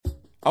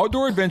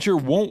Outdoor adventure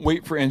won't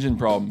wait for engine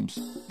problems.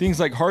 Things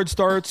like hard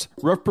starts,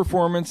 rough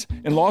performance,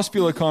 and lost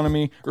fuel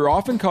economy are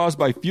often caused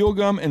by fuel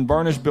gum and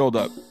varnish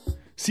buildup.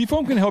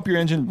 Seafoam can help your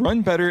engine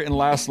run better and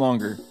last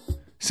longer.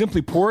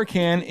 Simply pour a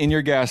can in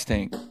your gas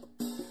tank.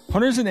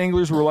 Hunters and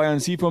anglers rely on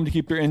Seafoam to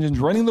keep their engines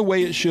running the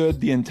way it should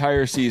the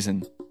entire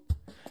season.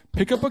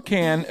 Pick up a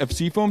can of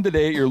Seafoam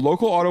today at your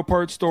local auto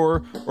parts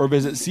store or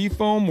visit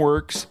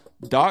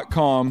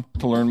seafoamworks.com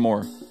to learn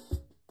more.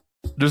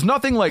 There's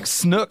nothing like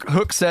snook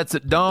hook sets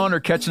at dawn or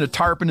catching a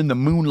tarpon in the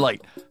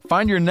moonlight.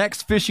 Find your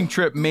next fishing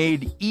trip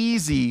made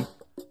easy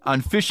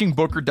on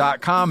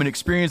fishingbooker.com and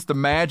experience the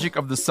magic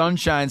of the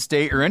Sunshine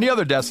State or any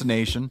other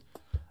destination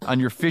on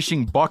your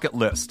fishing bucket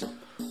list.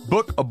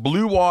 Book a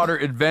blue water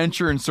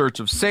adventure in search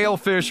of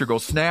sailfish or go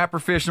snapper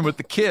fishing with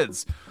the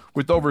kids.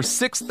 With over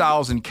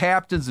 6,000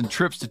 captains and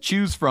trips to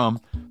choose from,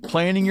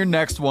 planning your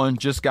next one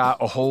just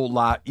got a whole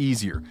lot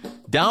easier.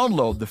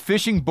 Download the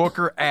Fishing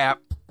Booker app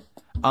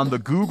on the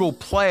Google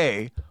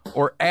Play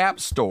or App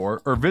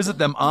Store or visit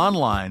them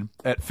online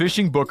at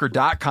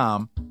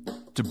fishingbooker.com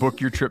to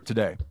book your trip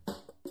today.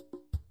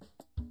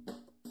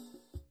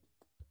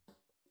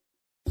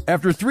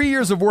 After 3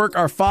 years of work,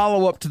 our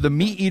follow-up to the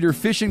Meat Eater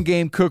Fish and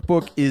Game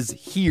Cookbook is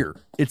here.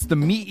 It's the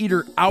Meat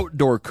Eater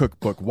Outdoor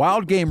Cookbook,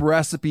 wild game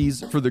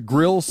recipes for the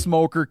grill,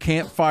 smoker,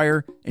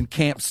 campfire, and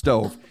camp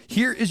stove.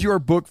 Here is your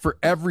book for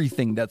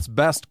everything that's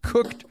best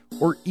cooked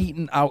or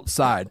eaten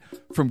outside.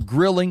 From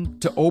grilling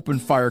to open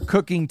fire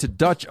cooking to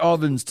Dutch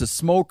ovens to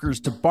smokers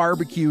to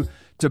barbecue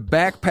to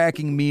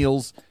backpacking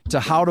meals to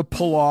how to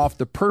pull off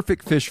the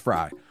perfect fish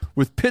fry.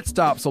 With pit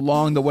stops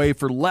along the way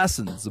for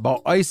lessons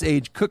about Ice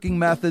Age cooking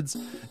methods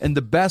and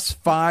the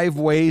best 5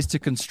 ways to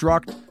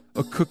construct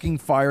a cooking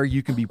fire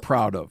you can be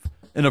proud of.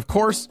 And of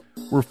course,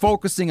 we're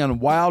focusing on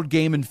wild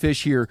game and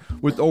fish here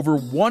with over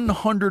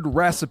 100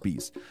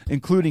 recipes,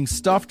 including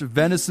stuffed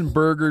venison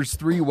burgers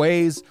 3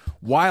 ways,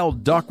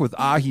 wild duck with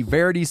ahi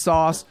verde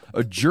sauce,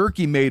 a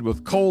jerky made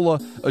with cola,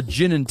 a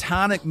gin and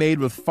tonic made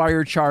with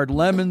fire-charred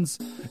lemons,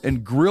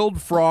 and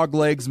grilled frog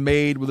legs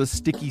made with a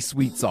sticky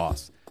sweet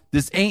sauce.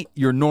 This ain't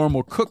your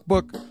normal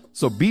cookbook,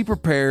 so be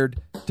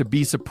prepared to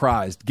be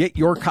surprised. Get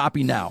your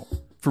copy now.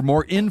 For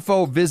more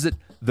info, visit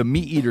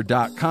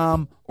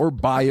themeateater.com or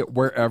buy it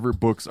wherever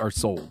books are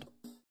sold.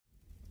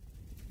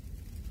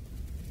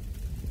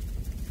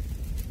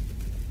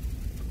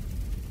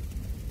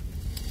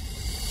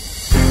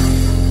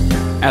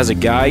 As a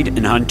guide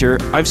and hunter,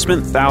 I've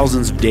spent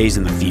thousands of days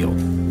in the field.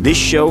 This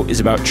show is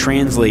about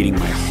translating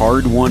my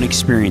hard-won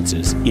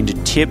experiences into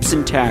tips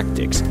and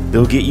tactics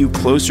that'll get you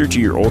closer to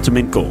your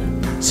ultimate goal,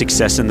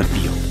 success in the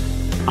field.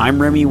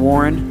 I'm Remy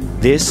Warren.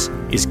 This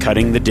is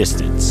Cutting the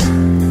Distance.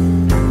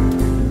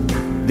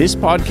 This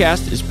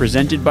podcast is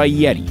presented by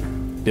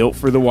Yeti, built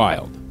for the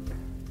wild.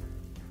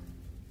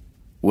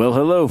 Well,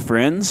 hello,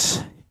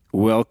 friends.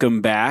 Welcome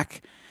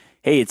back.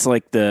 Hey, it's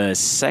like the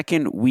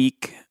second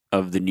week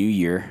of the new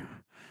year.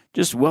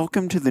 Just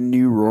welcome to the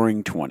new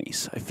Roaring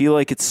 20s. I feel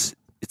like it's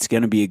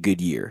going to be a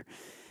good year.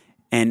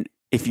 And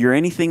if you're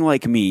anything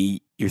like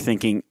me, you're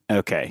thinking,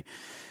 okay,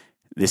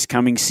 this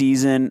coming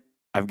season,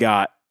 I've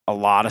got a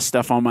lot of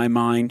stuff on my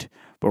mind.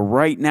 But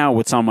right now,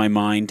 what's on my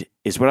mind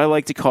is what I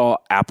like to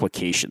call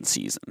application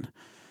season.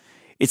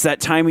 It's that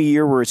time of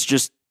year where it's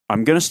just,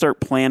 I'm going to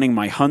start planning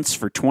my hunts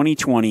for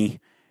 2020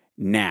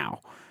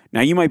 now.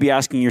 Now, you might be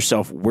asking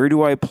yourself, where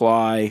do I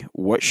apply?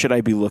 What should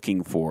I be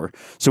looking for?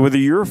 So whether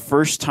you're a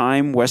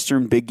first-time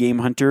Western big game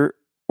hunter,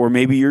 or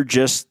maybe you're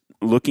just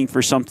looking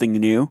for something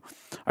new,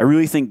 I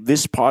really think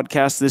this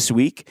podcast this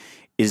week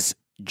is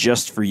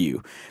just for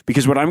you.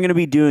 Because what I'm going to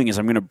be doing is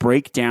I'm going to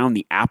break down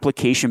the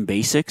application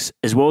basics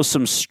as well as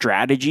some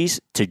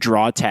strategies to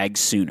draw tags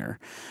sooner.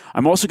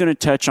 I'm also going to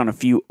touch on a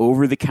few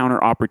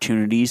over-the-counter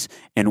opportunities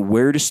and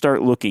where to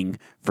start looking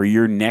for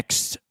your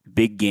next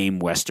big game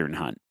Western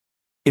hunt.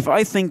 If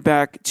I think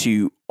back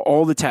to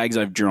all the tags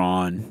I've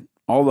drawn,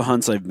 all the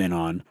hunts I've been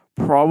on,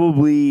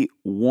 probably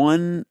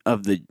one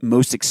of the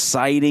most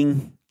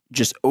exciting,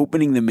 just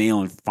opening the mail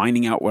and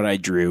finding out what I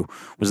drew,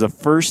 was the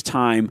first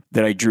time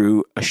that I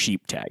drew a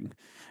sheep tag.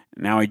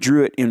 Now, I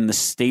drew it in the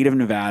state of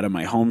Nevada,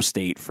 my home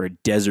state, for a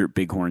desert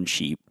bighorn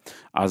sheep.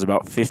 I was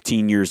about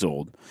 15 years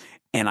old.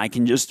 And I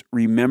can just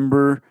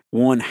remember,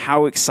 one,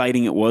 how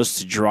exciting it was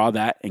to draw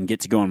that and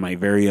get to go on my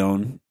very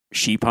own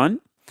sheep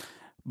hunt,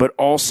 but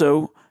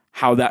also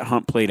how that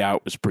hunt played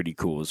out was pretty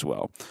cool as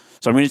well.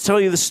 So I'm going to tell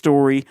you the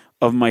story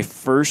of my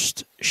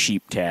first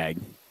sheep tag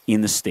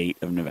in the state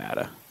of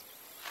Nevada.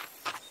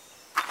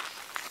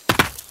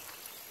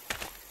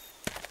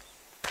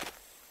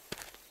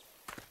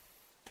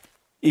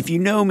 If you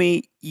know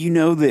me, you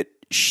know that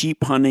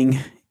sheep hunting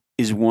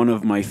is one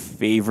of my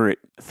favorite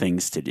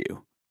things to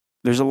do.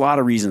 There's a lot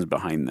of reasons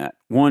behind that.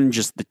 One,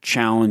 just the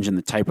challenge and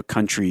the type of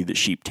country that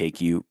sheep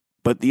take you.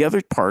 But the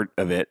other part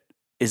of it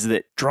is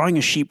that drawing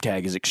a sheep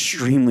tag is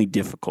extremely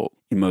difficult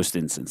in most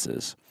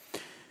instances.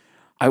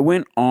 I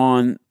went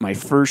on my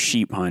first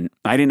sheep hunt.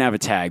 I didn't have a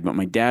tag, but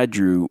my dad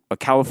drew a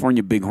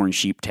California bighorn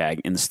sheep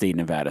tag in the state of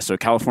Nevada. So a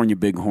California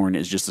bighorn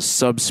is just a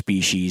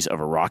subspecies of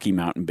a Rocky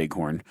Mountain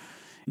bighorn.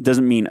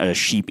 doesn't mean a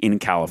sheep in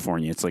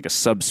California. It's like a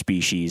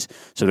subspecies.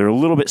 So they're a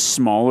little bit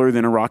smaller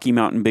than a Rocky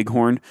Mountain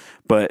Bighorn,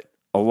 but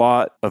a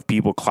lot of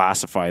people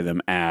classify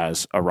them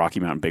as a Rocky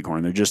Mountain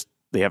Bighorn.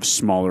 They have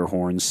smaller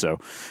horns, so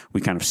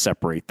we kind of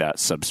separate that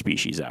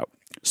subspecies out.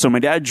 So my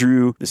dad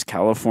drew this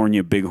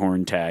California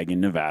Bighorn tag in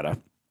Nevada,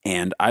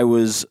 and I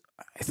was,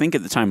 I think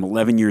at the time,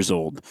 11 years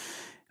old.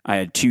 I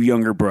had 2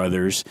 younger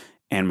brothers,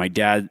 and my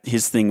dad,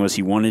 his thing was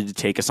he wanted to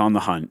take us on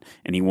the hunt,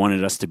 and he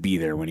wanted us to be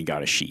there when he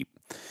got a sheep.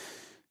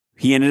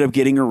 He ended up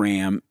getting a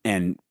ram,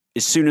 and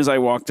as soon as I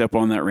walked up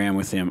on that ram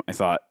with him, I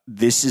thought,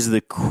 this is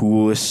the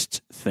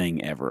coolest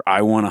thing ever.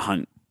 I want to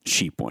hunt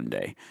sheep one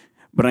day.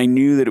 But I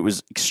knew that it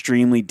was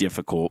extremely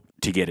difficult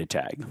to get a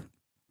tag.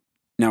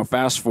 Now,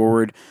 fast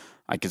forward,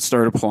 I could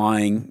start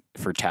applying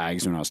for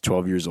tags when I was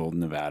 12 years old in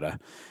Nevada.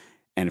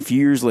 And a few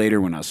years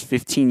later, when I was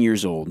 15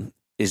 years old,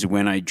 is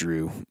when I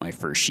drew my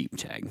first sheep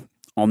tag.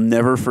 I'll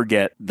never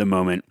forget the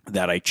moment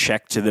that I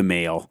checked to the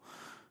mail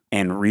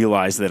and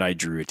realized that I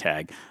drew a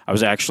tag. I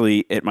was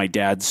actually at my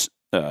dad's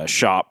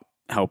shop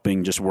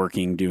helping, just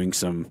working, doing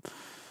some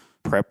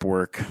prep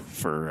work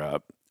for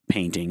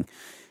painting.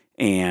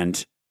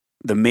 And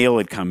the mail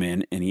had come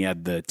in and he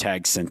had the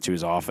tag sent to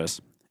his office.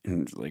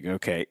 And was like,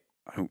 okay,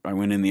 I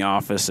went in the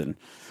office and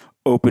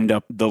opened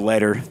up the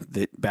letter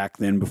that back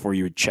then, before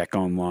you would check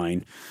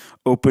online,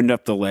 opened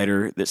up the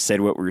letter that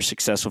said what we were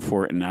successful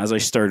for. And as I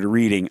started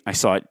reading, I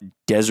saw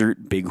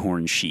Desert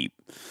Bighorn sheep.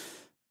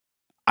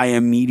 I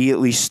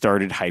immediately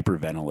started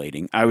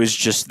hyperventilating. I was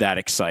just that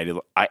excited.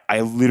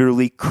 I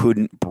literally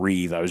couldn't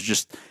breathe. I was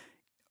just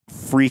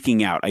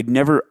freaking out.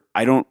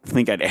 I don't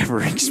think I'd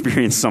ever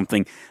experienced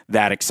something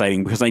that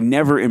exciting, because I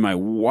never in my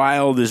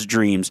wildest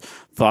dreams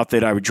thought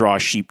that I would draw a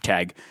sheep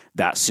tag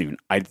that soon.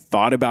 I'd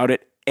thought about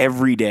it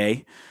every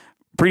day.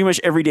 Pretty much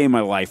every day in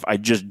my life, I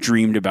just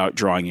dreamed about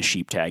drawing a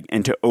sheep tag.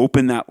 And to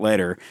open that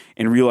letter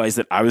and realize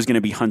that I was going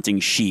to be hunting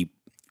sheep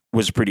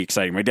was pretty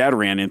exciting. My dad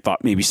ran in and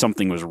thought maybe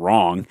something was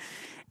wrong.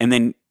 And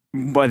then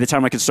by the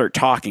time I could start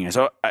talking,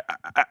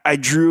 I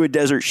drew a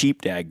desert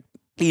sheep tag.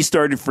 He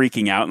started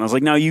freaking out, and I was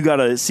like, no, you got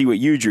to see what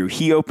you drew.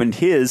 He opened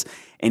his,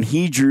 and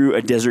he drew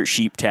a desert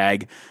sheep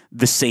tag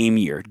the same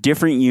year.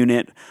 Different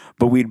unit,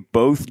 but we'd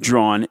both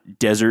drawn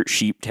desert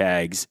sheep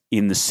tags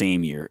in the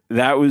same year.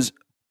 That was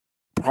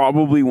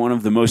probably one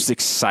of the most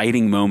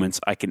exciting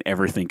moments I can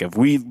ever think of.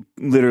 We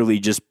literally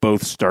just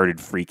both started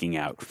freaking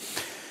out.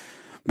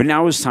 But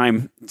now it was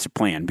time to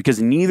plan,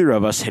 because neither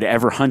of us had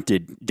ever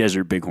hunted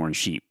desert bighorn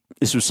sheep.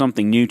 This was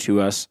something new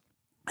to us.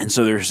 And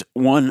so there's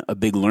one, a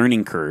big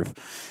learning curve,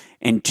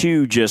 and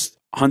two, just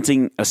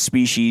hunting a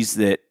species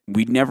that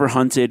we'd never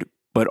hunted,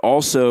 but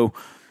also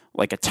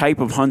like a type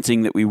of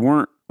hunting that we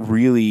weren't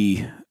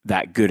really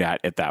that good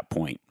at that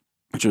point,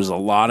 which was a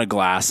lot of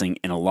glassing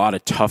and a lot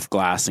of tough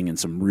glassing in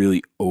some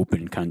really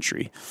open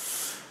country.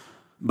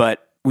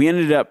 But we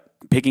ended up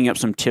picking up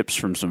some tips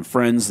from some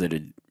friends that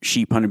had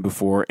sheep hunted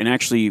before, and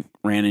actually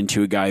ran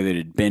into a guy that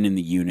had been in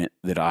the unit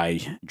that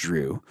I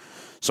drew.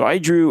 So I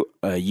drew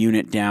a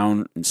unit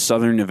down in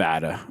southern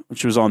Nevada,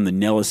 which was on the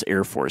Nellis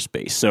Air Force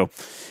Base. So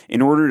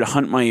in order to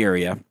hunt my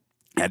area,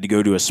 I had to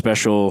go to a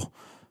special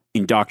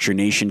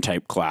indoctrination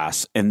type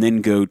class and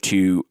then go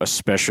to a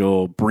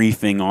special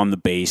briefing on the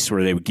base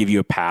where they would give you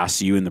a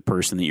pass, you and the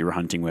person that you were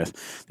hunting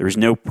with. There was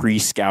no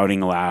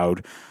pre-scouting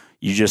allowed.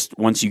 You just,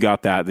 once you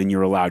got that, then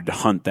you're allowed to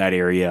hunt that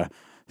area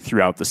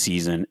throughout the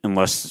season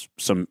unless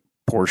some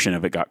portion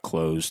of it got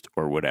closed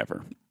or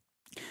whatever.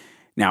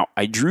 Now,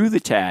 I drew the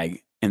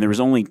tag, and there was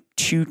only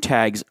 2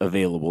 tags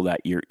available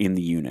that year in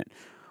the unit.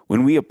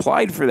 When we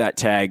applied for that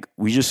tag,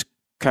 we just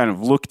kind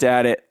of looked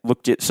at it,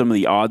 looked at some of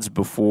the odds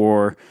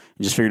before,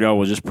 and just figured,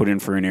 we'll just put in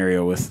for an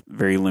area with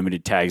very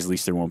limited tags. At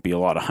least there won't be a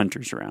lot of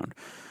hunters around.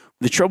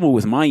 The trouble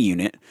with my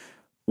unit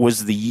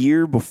was the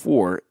year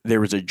before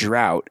there was a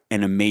drought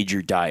and a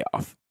major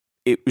die-off.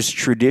 It was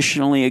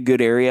traditionally a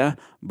good area,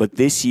 but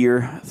this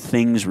year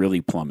things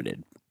really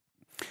plummeted.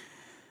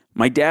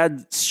 My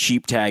dad's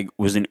sheep tag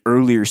was an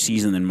earlier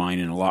season than mine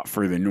and a lot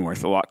further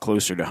north, a lot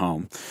closer to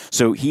home.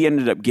 So he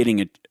ended up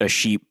getting a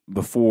sheep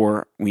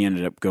before we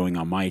ended up going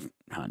on my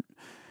hunt.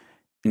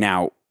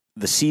 Now,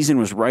 the season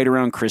was right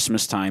around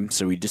Christmas time,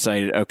 so we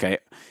decided, okay,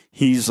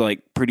 he's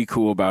like pretty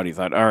cool about it. He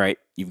thought, all right,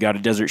 you've got a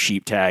desert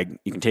sheep tag.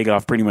 You can take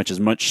off pretty much as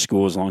much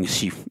school as long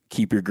as you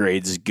keep your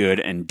grades good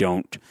and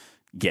don't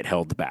get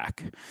held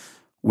back,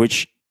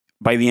 which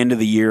by the end of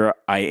the year,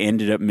 I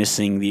ended up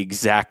missing the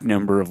exact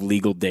number of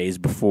legal days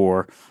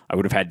before I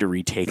would have had to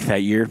retake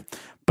that year,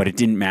 but it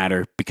didn't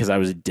matter because I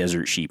was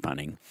desert sheep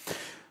hunting.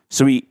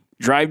 So we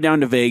drive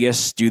down to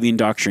Vegas, do the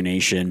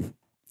indoctrination,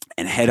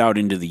 and head out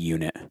into the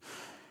unit.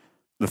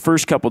 The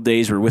first couple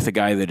days were with a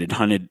guy that had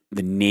hunted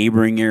the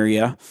neighboring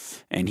area,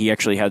 and he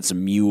actually had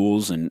some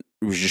mules and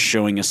was just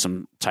showing us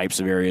some types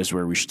of areas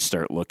where we should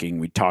start looking.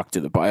 We talked to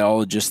the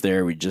biologist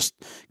there. We just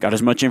got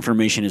as much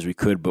information as we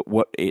could, but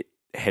what it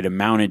had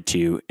amounted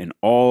to, and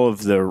all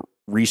of the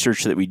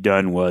research that we'd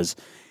done, was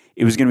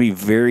it was going to be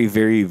very,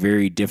 very,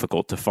 very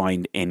difficult to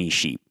find any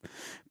sheep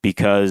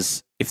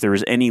because if there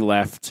was any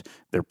left,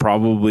 there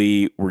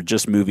probably were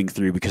just moving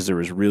through because there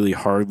was really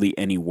hardly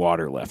any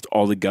water left.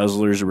 All the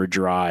guzzlers were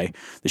dry.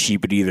 The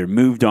sheep had either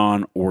moved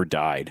on or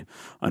died,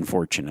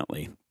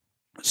 unfortunately.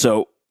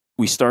 So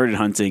we started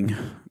hunting,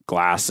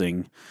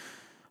 glassing,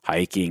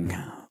 hiking,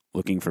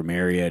 looking from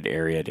area to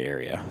area to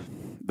area.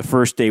 The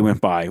first day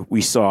went by,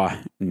 we saw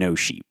no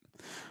sheep,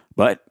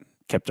 but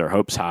kept our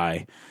hopes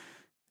high.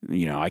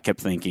 I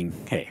kept thinking,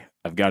 hey,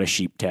 I've got a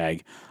sheep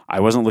tag. I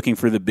wasn't looking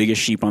for the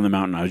biggest sheep on the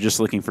mountain. I was just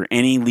looking for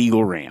any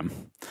legal ram.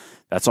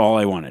 That's all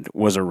I wanted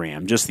was a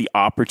ram, just the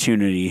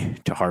opportunity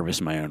to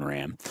harvest my own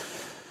ram.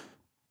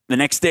 The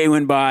next day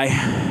went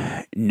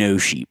by, no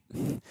sheep.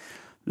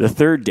 The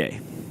third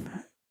day,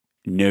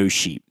 no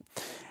sheep.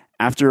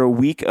 After a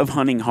week of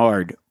hunting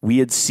hard, we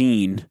had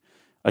seen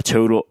a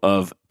total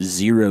of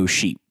 0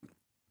 sheep.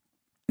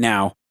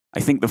 Now, I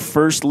think the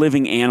first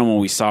living animal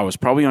we saw was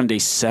probably on day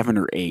 7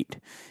 or 8.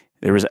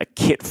 There was a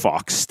kit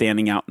fox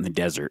standing out in the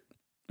desert.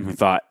 And we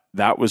thought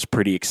that was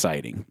pretty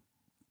exciting.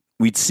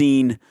 We'd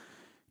seen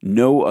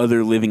no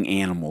other living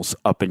animals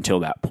up until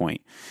that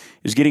point.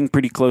 It was getting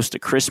pretty close to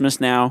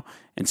Christmas now,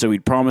 and so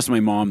we'd promised my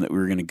mom that we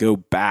were going to go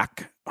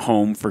back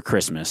home for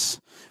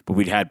Christmas, but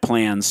we'd had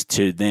plans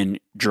to then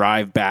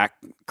drive back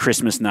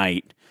Christmas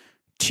night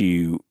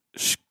to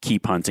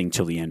keep hunting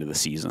till the end of the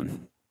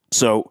season.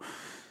 So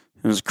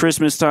it was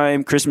Christmas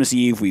time, Christmas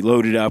Eve. We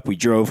loaded up. We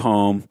drove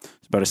home. It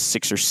was about a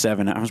 6 or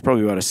 7. It was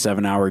probably about a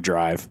 7-hour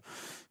drive.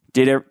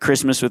 Did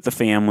Christmas with the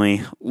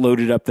family.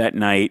 Loaded up that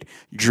night.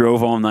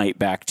 Drove all night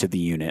back to the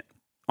unit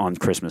on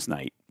Christmas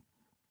night.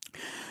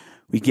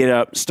 We get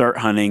up, start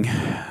hunting.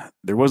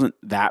 There wasn't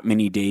that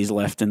many days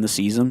left in the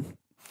season,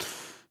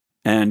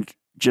 and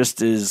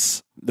just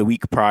as the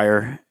week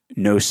prior,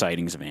 no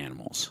sightings of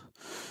animals.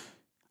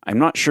 I'm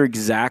not sure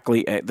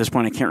exactly at this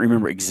point. I can't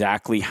remember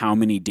exactly how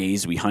many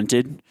days we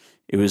hunted.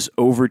 It was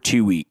over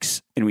 2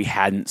 weeks, and we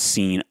hadn't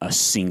seen a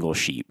single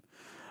sheep.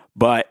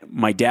 But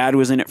my dad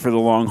was in it for the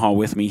long haul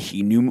with me.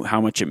 He knew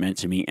how much it meant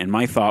to me. And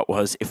my thought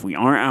was, if we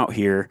aren't out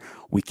here,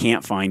 we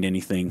can't find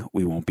anything.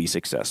 We won't be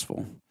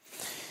successful.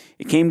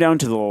 It came down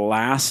to the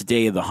last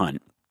day of the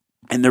hunt.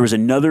 And there was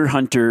another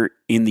hunter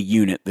in the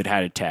unit that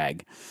had a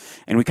tag.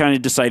 And we kind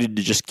of decided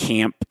to just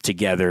camp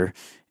together.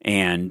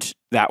 And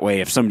that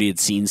way, if somebody had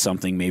seen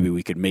something, maybe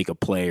we could make a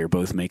play or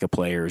both make a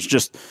play. Or it was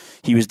just,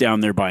 he was down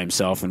there by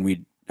himself, and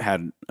we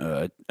had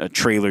a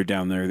trailer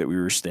down there that we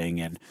were staying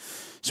in.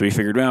 So we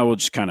figured, well, we'll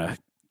just kind of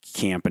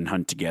camp and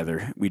hunt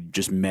together. We'd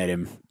just met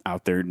him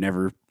out there,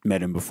 never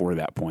met him before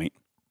that point.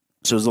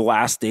 So it was the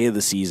last day of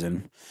the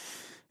season,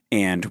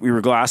 and we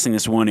were glassing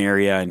this one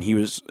area, and he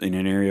was in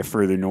an area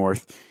further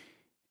north,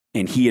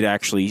 and he had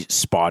actually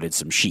spotted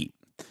some sheep.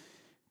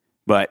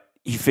 But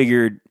he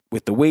figured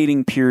with the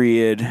waiting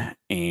period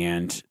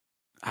and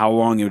how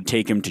long it would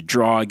take him to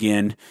draw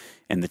again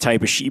and the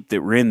type of sheep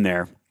that were in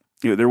there,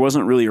 there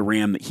wasn't really a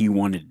ram that he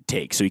wanted to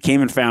take. So he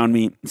came and found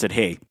me and said,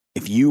 hey,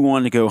 if you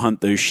want to go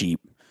hunt those sheep,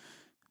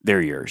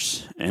 they're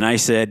yours. And I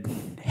said,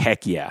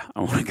 heck yeah,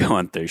 I want to go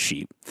hunt those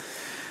sheep.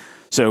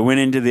 So I went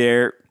into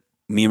there.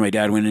 Me and my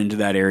dad went into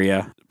that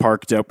area,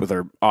 parked up with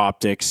our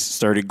optics,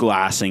 started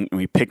glassing, and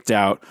we picked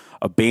out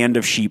a band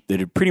of sheep that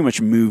had pretty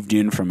much moved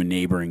in from a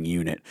neighboring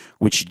unit,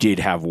 which did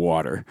have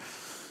water.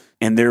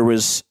 And there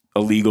was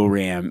a legal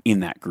ram in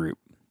that group,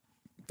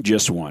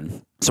 just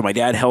one. So my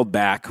dad held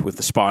back with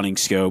the spotting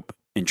scope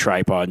and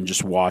tripod and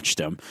just watched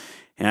them.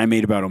 And I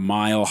made about a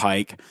mile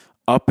hike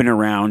up and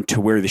around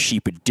to where the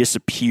sheep had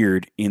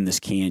disappeared in this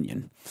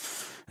canyon.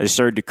 I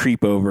started to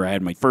creep over. I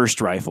had my first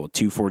rifle, a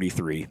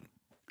 .243,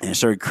 and I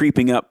started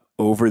creeping up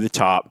over the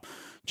top,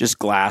 just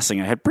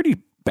glassing. I had pretty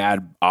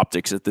bad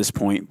optics at this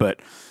point, but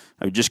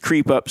I would just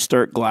creep up,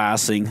 start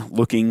glassing,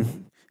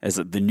 looking as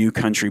the new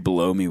country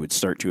below me would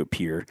start to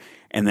appear.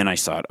 And then I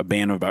saw it, a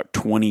band of about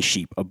 20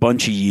 sheep, a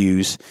bunch of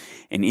ewes,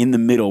 and in the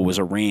middle was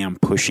a ram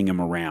pushing him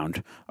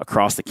around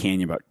across the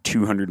canyon about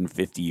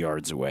 250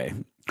 yards away.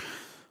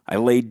 I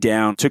laid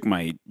down, took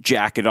my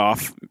jacket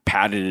off,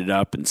 patted it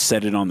up, and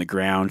set it on the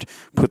ground,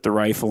 put the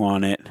rifle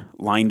on it,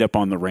 lined up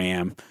on the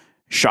ram,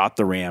 shot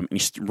the ram,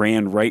 and he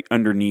ran right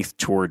underneath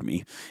toward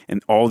me,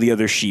 and all the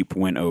other sheep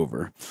went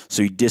over.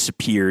 So he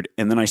disappeared,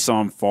 and then I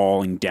saw him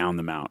falling down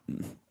the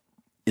mountain.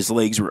 His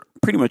legs were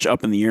pretty much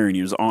up in the air, and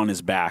he was on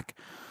his back.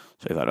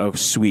 So I thought, oh,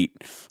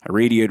 sweet. I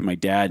radioed my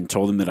dad and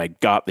told him that I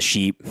got the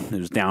sheep. It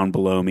was down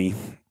below me,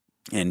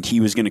 and he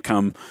was going to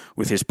come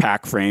with his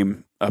pack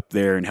frame up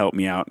there and help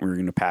me out, and we were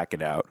going to pack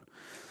it out.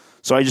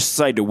 So I just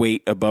decided to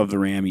wait above the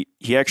ram.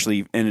 He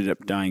actually ended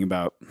up dying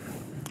about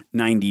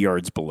 90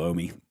 yards below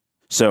me.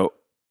 So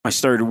I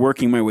started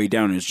working my way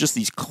down. It was just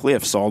these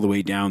cliffs all the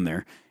way down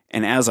there.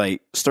 And as I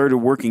started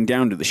working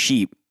down to the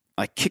sheep,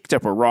 I kicked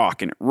up a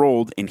rock, and it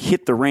rolled and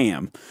hit the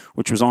ram,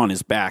 which was on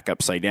his back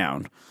upside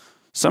down.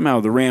 Somehow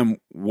the ram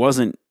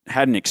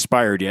hadn't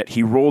expired yet.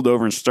 He rolled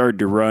over and started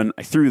to run.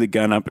 I threw the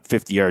gun up at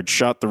 50 yards,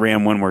 shot the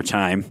ram one more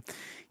time.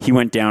 He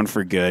went down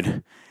for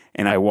good,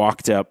 and I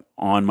walked up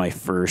on my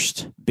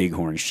first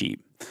bighorn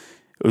sheep.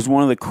 It was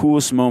one of the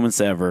coolest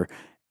moments ever,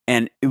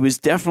 and it was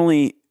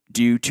definitely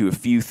due to a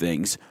few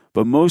things,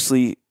 but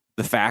mostly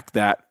the fact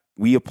that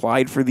we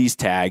applied for these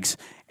tags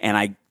and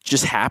I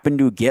just happened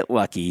to get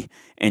lucky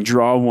and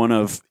draw one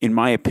of, in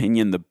my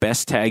opinion, the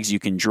best tags you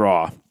can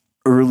draw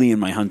early in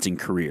my hunting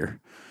career.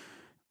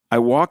 I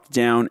walked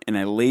down and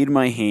I laid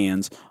my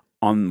hands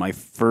on my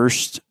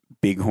first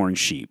bighorn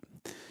sheep.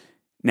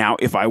 Now,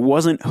 if I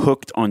wasn't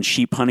hooked on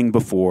sheep hunting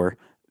before,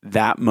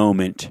 that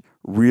moment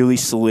really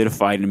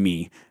solidified to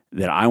me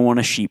that I want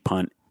to sheep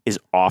hunt as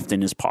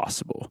often as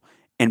possible.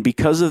 And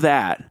because of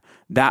that,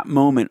 that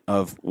moment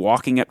of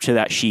walking up to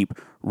that sheep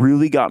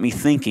really got me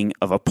thinking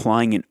of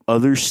applying in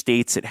other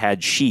states that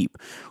had sheep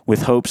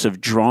with hopes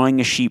of drawing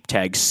a sheep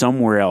tag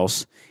somewhere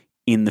else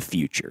in the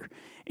future.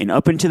 And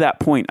up until that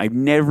point,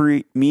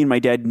 me and my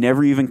dad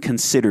never even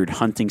considered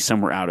hunting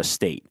somewhere out of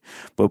state.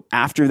 But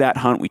after that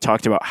hunt, we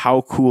talked about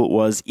how cool it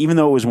was. Even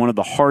though it was one of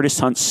the hardest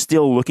hunts,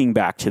 still looking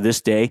back to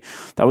this day,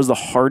 that was the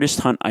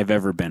hardest hunt I've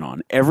ever been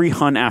on. Every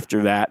hunt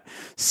after that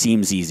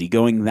seems easy.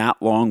 Going that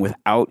long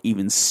without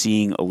even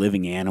seeing a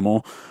living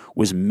animal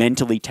was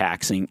mentally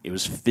taxing. It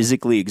was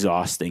physically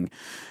exhausting.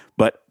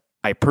 But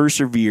I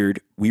persevered,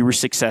 we were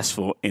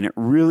successful, and it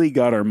really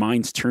got our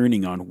minds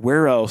turning on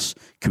where else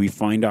could we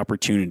find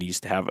opportunities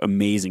to have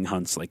amazing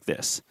hunts like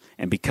this.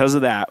 And because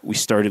of that, we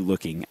started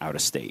looking out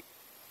of state.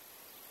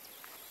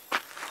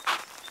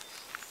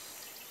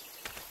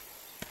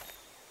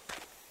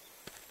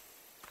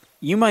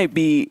 You might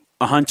be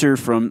a hunter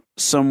from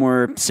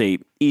somewhere, say,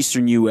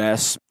 Eastern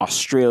U.S.,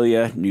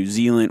 Australia, New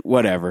Zealand,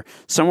 whatever.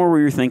 Somewhere where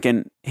you're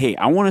thinking, hey,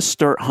 I want to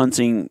start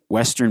hunting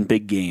Western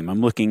big game.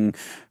 I'm looking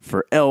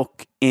for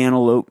elk,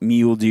 antelope,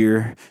 mule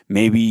deer.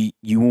 Maybe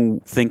you will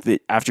think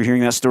that after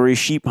hearing that story,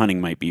 sheep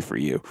hunting might be for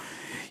you.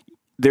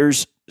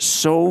 There's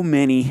so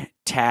many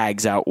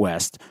tags out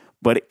west,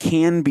 but it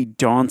can be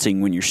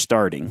daunting when you're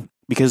starting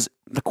because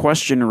the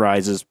question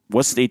arises,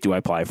 what state do I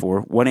apply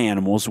for? What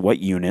animals? What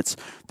units?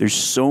 There's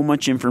so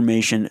much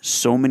information,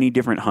 so many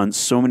different hunts,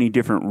 so many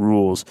different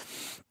rules.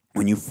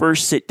 When you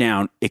first sit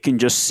down, it can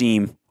just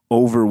seem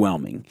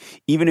overwhelming.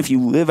 Even if you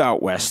live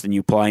out west and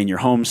you apply in your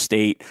home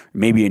state,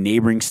 maybe a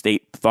neighboring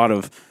state, thought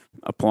of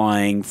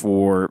applying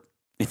for,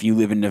 if you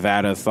live in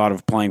Nevada, thought of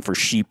applying for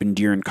sheep and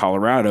deer in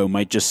Colorado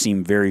might just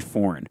seem very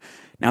foreign.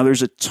 Now,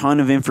 there's a ton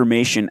of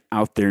information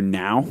out there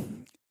now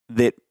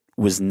that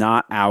was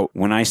not out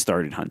when I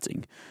started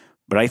hunting.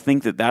 But I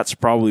think that that's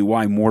probably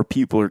why more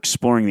people are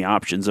exploring the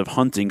options of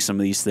hunting some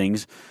of these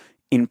things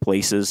in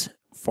places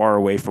far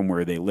away from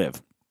where they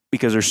live,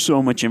 because there's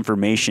so much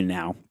information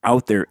now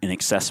out there and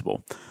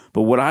accessible.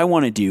 But what I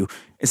want to do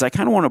is I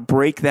kind of want to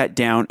break that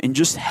down and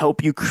just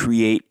help you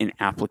create an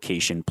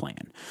application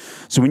plan.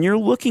 So when you're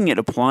looking at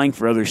applying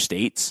for other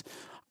states,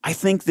 I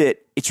think that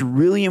it's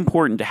really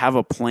important to have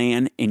a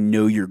plan and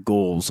know your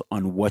goals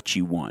on what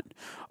you want.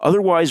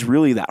 Otherwise,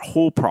 really, that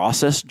whole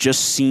process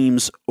just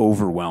seems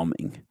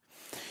overwhelming.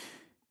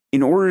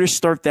 In order to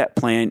start that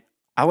plan,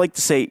 I like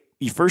to say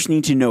you first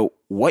need to know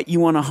what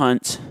you want to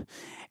hunt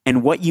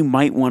and what you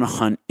might want to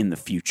hunt in the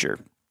future.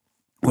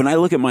 When I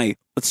look at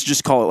let's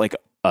just call it like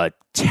a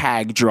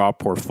tag draw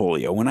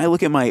portfolio. When I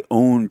look at my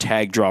own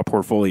tag draw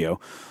portfolio,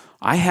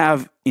 I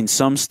have in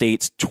some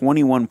states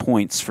 21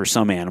 points for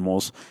some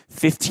animals,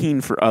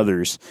 15 for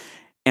others.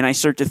 And I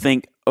start to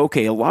think,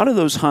 okay, a lot of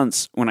those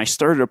hunts, when I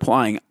started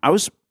applying, I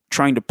was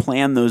trying to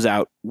plan those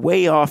out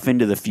way off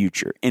into the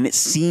future. And it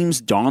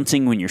seems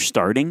daunting when you're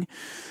starting.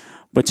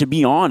 But to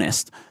be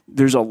honest,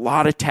 there's a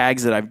lot of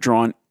tags that I've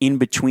drawn in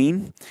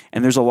between.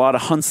 And there's a lot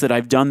of hunts that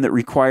I've done that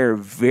require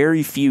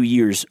very few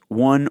years,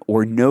 1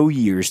 or no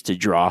years to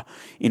draw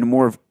in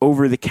more of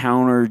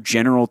over-the-counter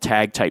general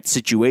tag type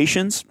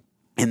situations.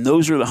 And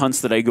those are the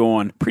hunts that I go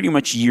on pretty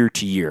much year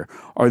to year,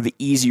 are the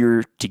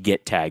easier to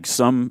get tags.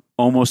 Some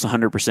almost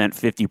 100%,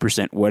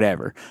 50%,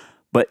 whatever.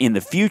 But in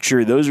the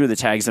future, those are the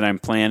tags that I'm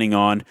planning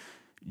on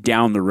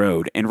down the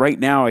road. And right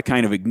now, I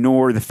kind of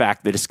ignore the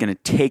fact that it's going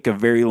to take a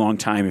very long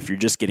time if you're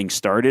just getting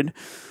started.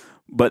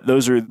 But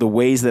those are the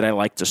ways that I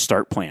like to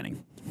start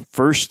planning.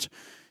 First,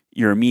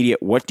 your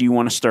immediate, what do you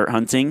want to start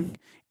hunting?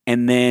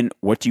 And then,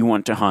 what do you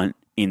want to hunt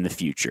in the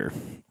future?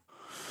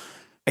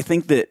 I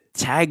think that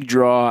tag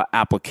draw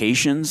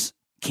applications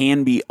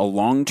can be a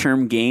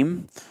long-term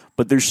game,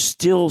 but there's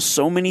still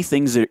so many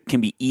things that can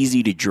be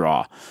easy to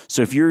draw.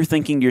 So if you're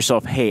thinking to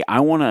yourself, hey,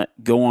 I want to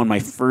go on my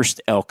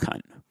first elk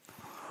hunt.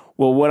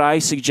 Well, what I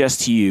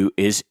suggest to you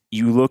is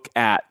you look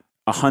at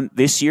a hunt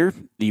this year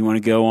that you want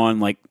to go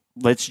on, like,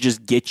 let's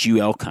just get you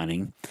elk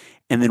hunting.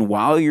 And then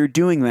while you're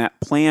doing that,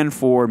 plan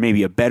for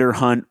maybe a better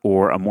hunt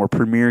or a more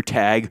premier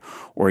tag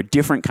or a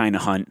different kind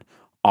of hunt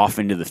off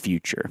into the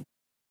future.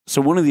 So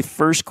one of the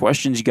first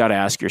questions you got to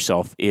ask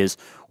yourself is,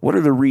 what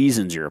are the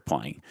reasons you're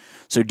applying?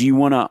 So do you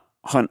want to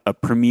hunt a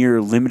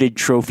premier limited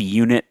trophy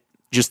unit,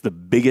 just the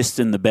biggest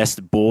and the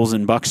best bulls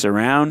and bucks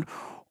around?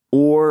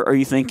 Or are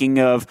you thinking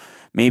of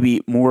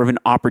maybe more of an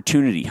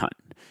opportunity hunt?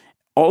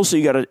 Also,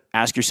 you got to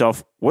ask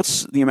yourself,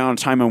 what's the amount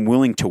of time I'm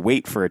willing to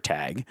wait for a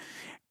tag?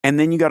 And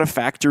then you got to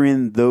factor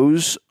in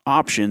those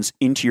options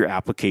into your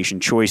application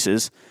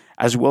choices,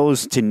 as well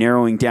as to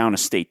narrowing down a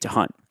state to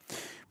hunt.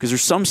 Because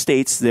there's some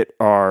states that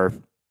are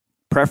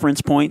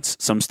preference points.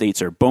 Some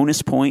states are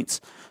bonus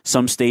points.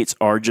 Some states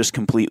are just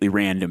completely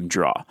random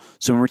draw.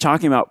 So when we're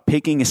talking about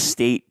picking a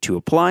state to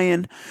apply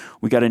in,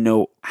 we got to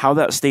know how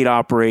that state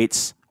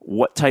operates,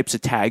 what types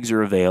of tags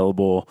are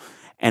available,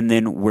 and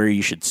then where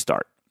you should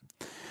start.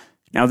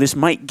 Now, this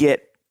might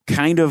get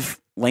kind of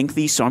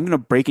lengthy, so I'm going to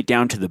break it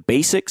down to the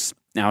basics.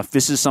 Now, if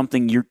this is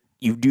something you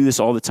do this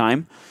all the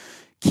time,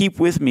 keep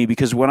with me,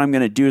 because what I'm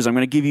going to do is I'm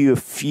going to give you a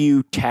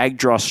few tag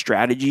draw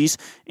strategies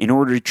in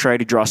order to try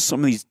to draw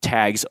some of these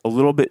tags a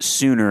little bit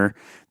sooner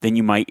than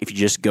you might if you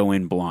just go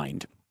in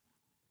blind.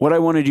 What I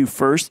want to do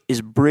first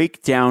is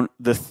break down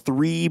the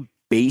 3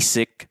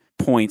 basic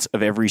points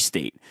of every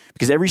state,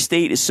 because every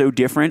state is so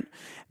different.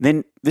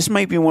 Then this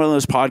might be one of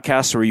those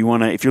podcasts where you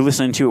want to, if you're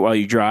listening to it while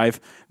you drive,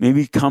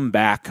 maybe come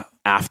back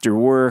after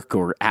work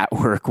or at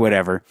work,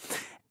 whatever,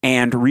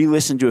 and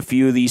re-listen to a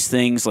few of these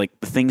things, like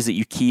the things that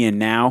you key in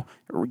now,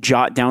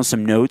 jot down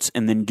some notes,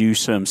 and then do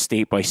some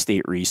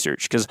state-by-state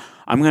research. Because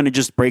I'm going to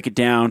just break it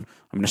down.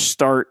 I'm going to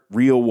start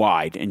real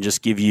wide and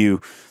just give you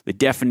the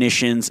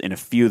definitions and a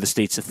few of the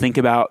states to think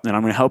about. Then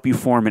I'm going to help you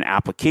form an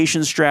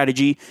application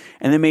strategy,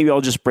 and then maybe I'll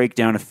just break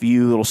down a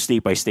few little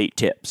state-by-state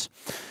tips.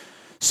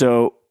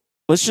 So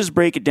let's just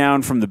break it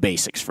down from the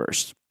basics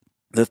first.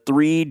 The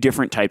 3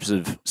 different types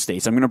of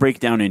states. I'm going to break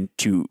it down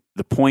into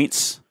the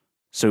points.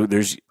 So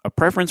there's a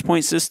preference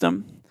point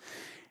system,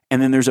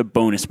 and then there's a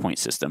bonus point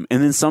system.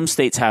 And then some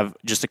states have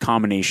just a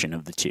combination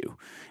of the two.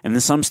 And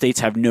then some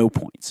states have no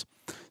points.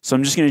 So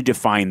I'm just going to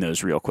define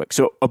those real quick.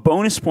 So a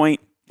bonus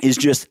point is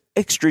just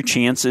extra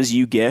chances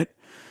you get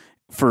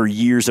for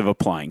years of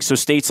applying. So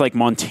states like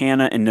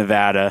Montana and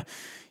Nevada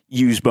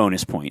use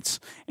bonus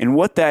points. And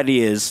what that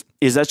is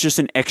that's just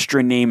an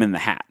extra name in the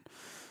hat.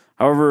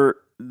 However,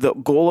 the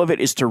goal of it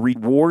is to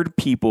reward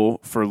people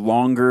for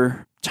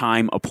longer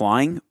time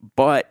applying,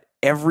 but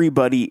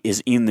everybody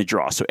is in the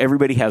draw. So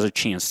everybody has a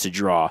chance to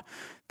draw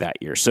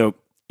that year. So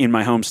in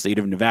my home state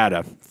of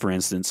Nevada, for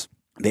instance,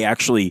 they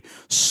actually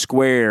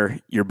square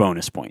your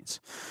bonus points.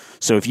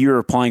 So if you're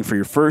applying for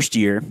your first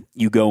year,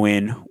 you go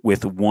in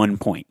with 1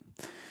 point.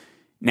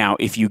 Now,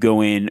 if you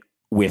go in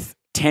with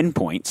 10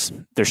 points,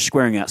 they're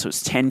squaring that. So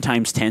it's 10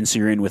 times 10. So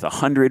you're in with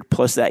 100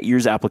 plus that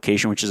year's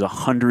application, which is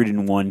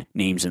 101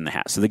 names in the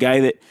hat. So the guy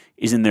that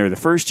is in there the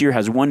first year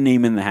has 1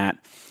 name in the hat.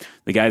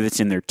 The guy that's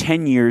in there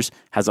 10 years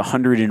has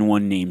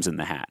 101 names in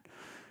the hat.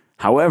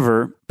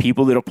 However,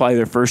 people that apply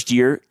their first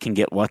year can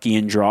get lucky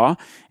and draw,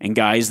 and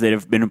guys that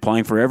have been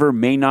applying forever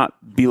may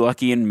not be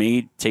lucky and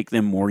may take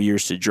them more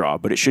years to draw,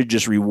 but it should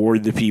just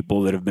reward the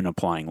people that have been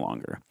applying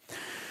longer.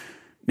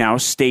 Now,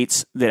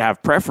 states that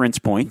have preference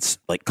points,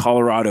 like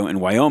Colorado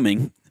and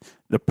Wyoming,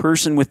 the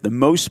person with the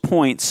most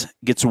points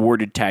gets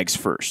awarded tags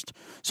first.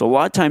 So a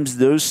lot of times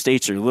those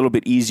states are a little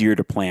bit easier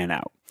to plan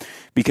out,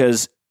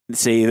 because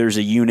say there's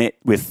a unit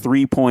with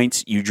 3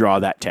 points, you draw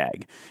that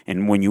tag.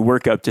 And when you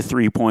work up to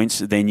 3 points,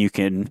 then you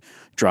can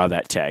draw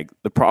that tag.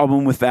 The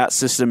problem with that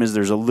system is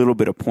there's a little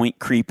bit of point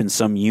creep in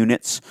some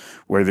units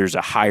where there's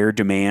a higher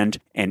demand,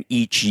 and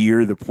each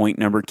year the point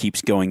number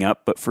keeps going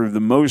up. But for the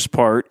most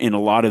part, in a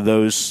lot of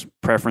those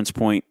preference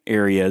point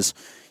areas,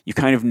 you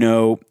kind of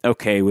know,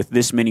 okay, with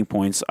this many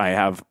points, I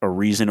have a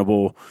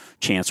reasonable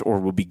chance or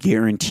will be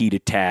guaranteed a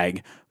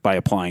tag by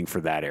applying for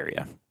that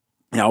area.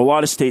 Now, a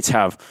lot of states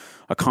have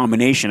a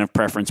combination of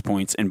preference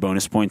points and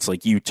bonus points,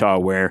 like Utah,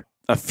 where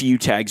a few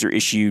tags are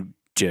issued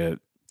to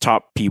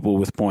top people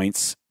with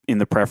points in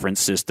the preference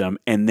system,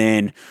 and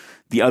then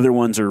the other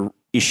ones are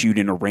issued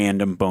in a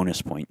random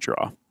bonus point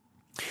draw.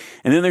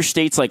 And then there's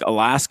states like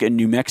Alaska,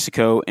 New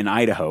Mexico, and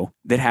Idaho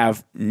that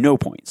have no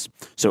points.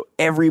 So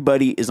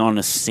everybody is on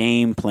the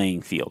same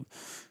playing field.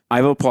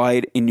 I've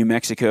applied in New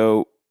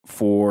Mexico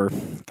for,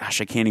 I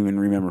can't even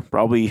remember,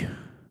 probably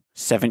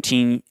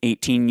 17,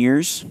 18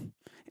 years.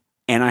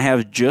 And I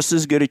have just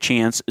as good a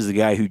chance as the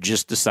guy who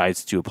just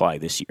decides to apply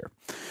this year.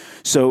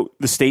 So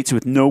the states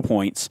with no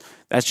points,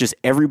 that's just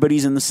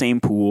everybody's in the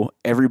same pool,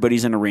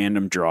 everybody's in a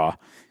random draw.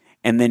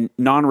 And then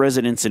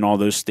non-residents in all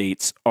those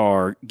states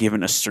are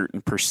given a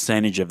certain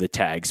percentage of the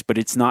tags, but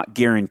it's not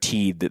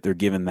guaranteed that they're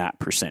given that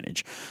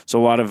percentage. So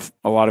a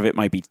lot of it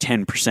might be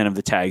 10% of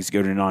the tags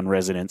go to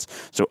non-residents.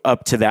 So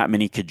up to that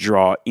many could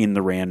draw in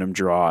the random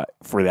draw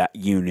for that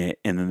unit,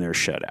 and then they're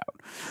shut out.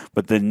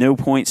 But the no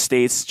point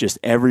states, just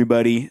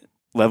everybody,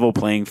 level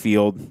playing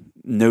field,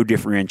 no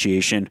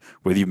differentiation,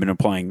 whether you've been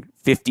applying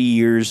 50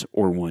 years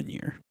or 1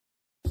 year.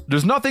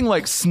 There's nothing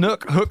like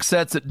snook hook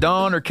sets at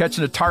dawn or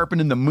catching a tarpon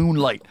in the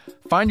moonlight.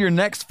 Find your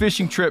next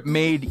fishing trip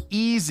made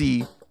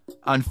easy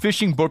on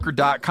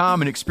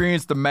fishingbooker.com and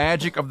experience the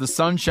magic of the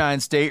Sunshine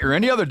State or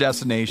any other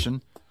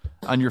destination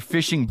on your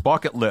fishing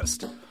bucket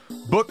list.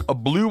 Book a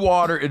blue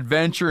water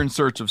adventure in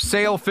search of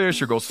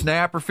sailfish or go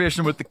snapper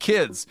fishing with the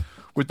kids.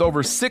 With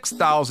over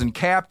 6,000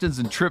 captains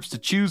and trips to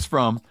choose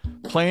from,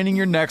 planning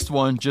your next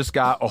one just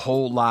got a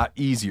whole lot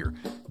easier.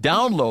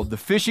 Download the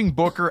Fishing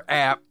Booker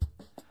app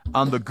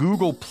on the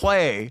Google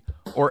Play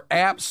or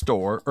App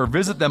Store, or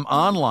visit them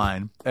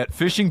online at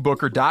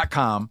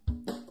fishingbooker.com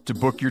to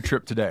book your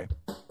trip today.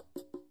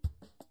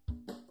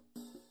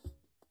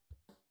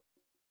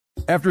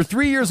 After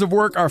 3 years of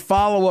work, our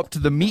follow-up to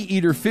the Meat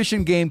Eater Fish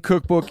and Game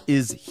Cookbook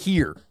is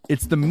here.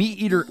 It's the Meat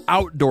Eater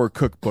Outdoor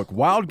Cookbook,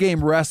 wild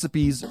game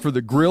recipes for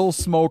the grill,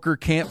 smoker,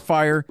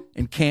 campfire,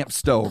 and camp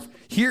stove.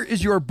 Here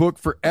is your book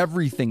for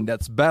everything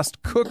that's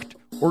best cooked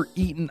or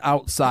eaten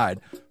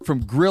outside.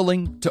 From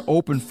grilling to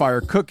open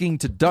fire cooking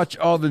to Dutch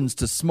ovens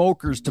to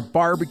smokers to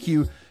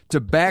barbecue to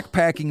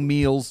backpacking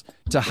meals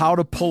to how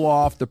to pull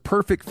off the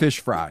perfect fish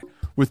fry,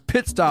 with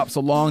pit stops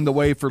along the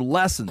way for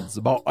lessons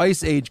about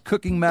Ice Age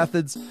cooking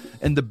methods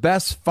and the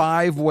best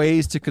 5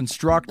 ways to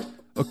construct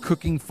a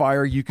cooking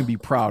fire you can be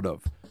proud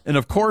of. And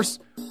of course,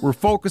 we're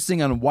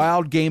focusing on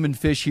wild game and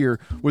fish here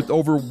with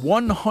over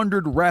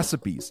 100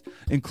 recipes,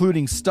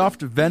 including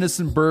stuffed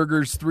venison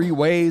burgers 3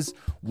 ways,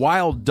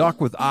 wild duck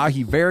with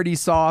ahi verde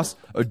sauce,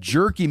 a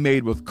jerky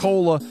made with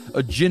cola,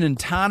 a gin and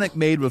tonic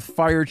made with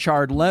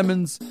fire-charred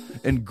lemons,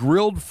 and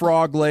grilled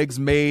frog legs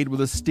made with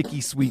a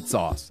sticky sweet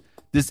sauce.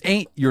 This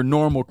ain't your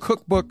normal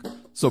cookbook,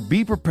 so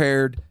be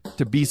prepared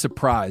to be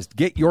surprised.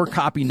 Get your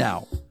copy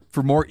now.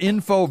 For more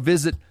info,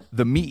 visit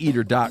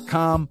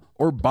themeateater.com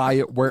or buy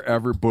it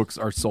wherever books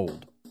are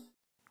sold.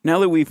 Now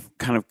that we've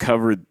kind of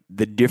covered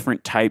the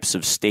different types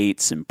of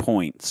states and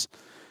points,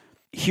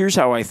 here's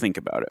how I think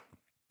about it.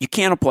 You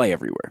can't apply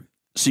everywhere.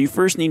 So you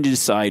first need to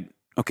decide,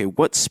 okay,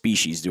 what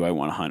species do I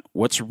want to hunt?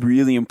 What's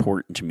really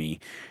important to me?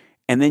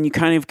 And then you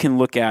kind of can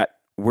look at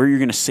where you're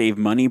going to save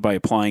money by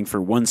applying for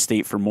one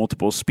state for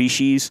multiple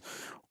species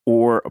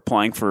or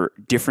applying for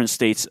different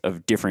states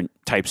of different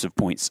types of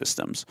point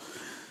systems.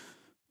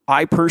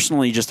 I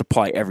personally just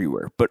apply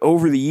everywhere, but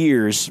over the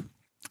years,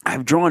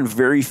 I've drawn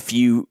very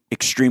few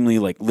extremely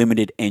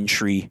limited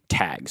entry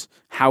tags.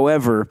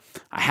 However,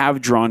 I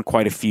have drawn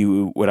quite a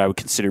few what I would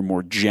consider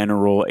more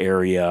general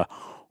area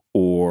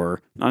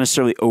or not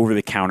necessarily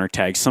over-the-counter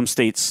tags. Some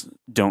states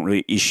don't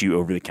really issue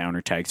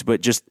over-the-counter tags,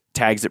 but just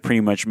tags that pretty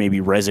much maybe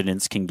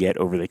residents can get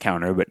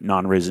over-the-counter, but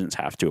non-residents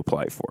have to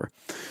apply for.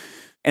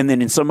 And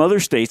then in some other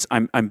states,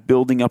 I'm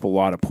building up a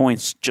lot of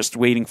points, just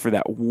waiting for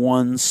that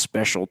one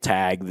special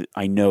tag that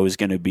I know is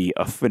going to be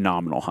a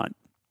phenomenal hunt.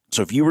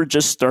 So if you were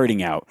just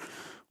starting out,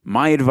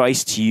 my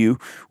advice to you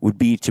would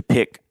be to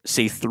pick,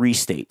 say, 3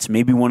 states.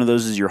 Maybe one of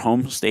those is your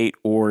home state,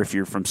 or if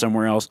you're from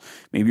somewhere else,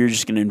 maybe you're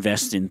just going to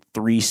invest in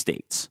 3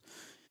 states.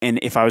 And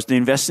if I was to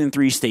invest in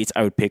 3 states,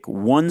 I would pick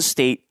 1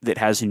 state that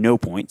has no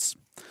points.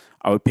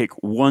 I would pick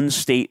 1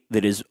 state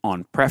that is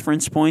on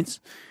preference points,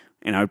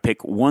 and I would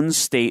pick 1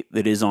 state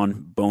that is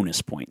on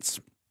bonus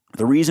points.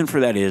 The reason for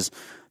that is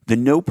the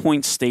no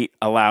point state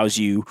allows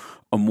you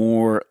a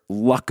more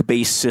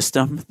luck-based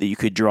system that you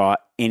could draw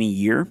any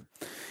year.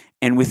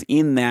 And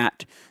within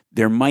that,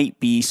 there might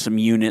be some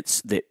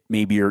units that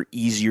maybe are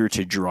easier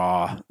to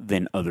draw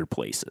than other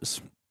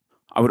places.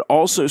 I would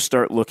also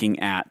start looking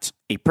at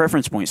a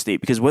preference point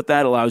state, because what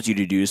that allows you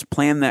to do is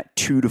plan that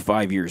 2 to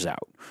 5 years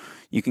out.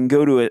 You can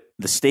go to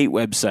the state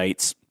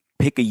websites,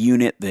 pick a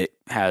unit that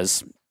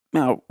has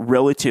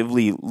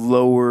relatively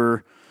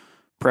lower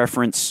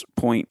preference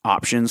point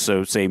options.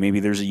 So say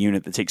maybe there's a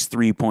unit that takes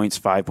 3 points,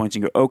 5 points,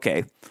 and go,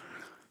 okay,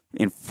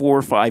 in 4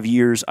 or 5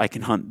 years, I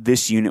can hunt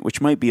this unit,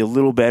 which might be a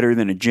little better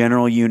than a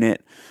general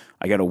unit.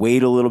 I got to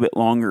wait a little bit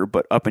longer,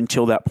 but up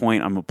until that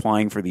point, I'm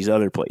applying for these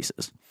other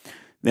places.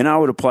 Then I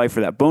would apply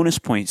for that bonus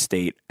point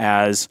state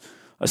as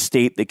a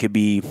state that could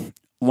be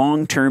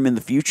long-term in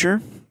the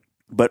future,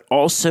 but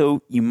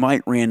also you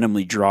might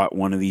randomly draw it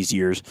one of these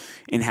years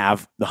and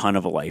have the hunt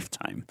of a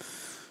lifetime.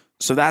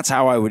 So that's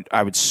how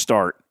I would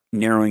start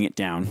narrowing it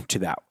down to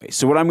that way.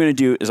 So what I'm going to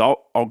do is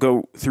I'll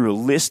go through a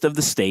list of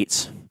the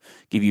states,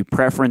 give you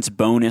preference,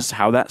 bonus,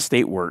 how that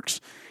state works,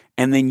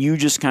 and then you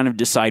just kind of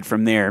decide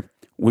from there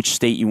which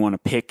state you want to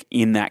pick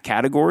in that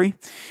category.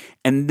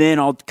 And then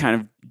I'll kind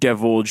of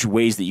divulge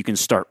ways that you can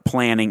start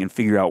planning and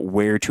figure out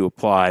where to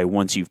apply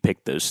once you've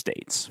picked those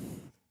states.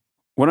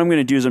 What I'm going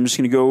to do is I'm just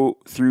going to go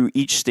through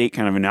each state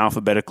kind of in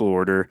alphabetical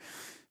order,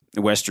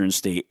 the Western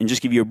state, and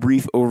just give you a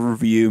brief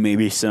overview,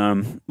 maybe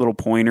some little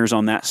pointers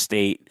on that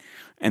state,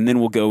 and then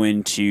we'll go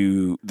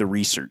into the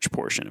research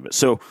portion of it.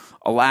 So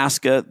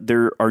Alaska,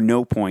 there are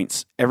no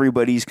points.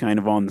 Everybody's kind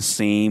of on the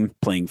same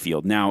playing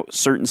field. Now,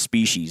 certain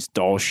species,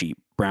 Dall sheep,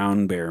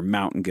 brown bear,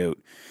 mountain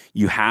goat,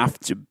 you have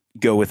to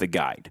go with a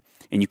guide,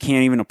 and you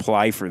can't even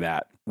apply for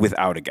that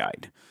without a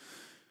guide.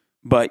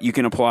 But you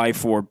can apply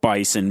for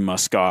bison,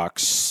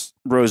 muskox,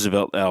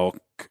 Roosevelt elk,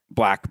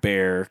 black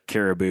bear,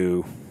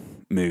 caribou,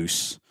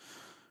 moose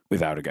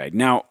without a guide.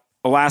 Now,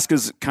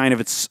 Alaska's kind of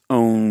its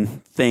own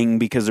thing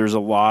because there's a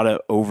lot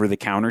of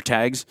over-the-counter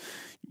tags.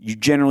 You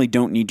generally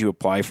don't need to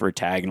apply for a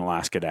tag in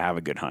Alaska to have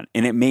a good hunt.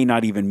 And it may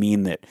not even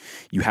mean that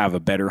you have a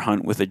better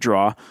hunt with a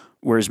draw,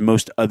 whereas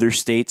most other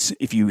states,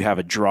 if you have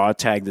a draw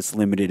tag that's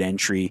limited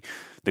entry,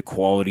 the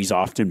quality's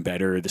often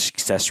better, the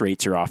success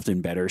rates are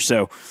often better.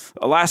 So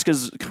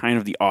Alaska's kind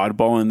of the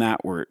oddball in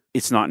that, where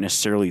it's not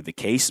necessarily the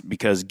case,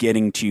 because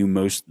getting to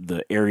most of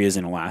the areas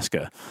in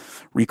Alaska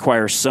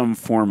requires some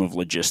form of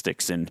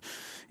logistics and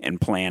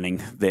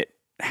planning that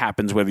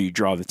happens whether you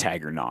draw the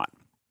tag or not.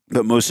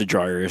 But most of the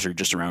draw areas are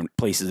just around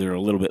places that are a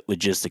little bit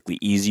logistically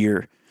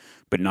easier,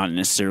 but not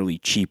necessarily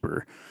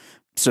cheaper.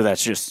 So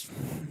that's just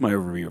my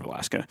overview of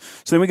Alaska.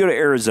 So then we go to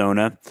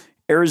Arizona.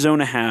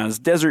 Arizona has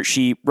desert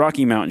sheep,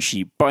 Rocky Mountain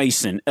sheep,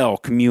 bison,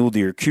 elk, mule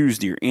deer, coos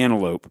deer,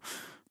 antelope.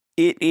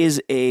 It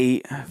is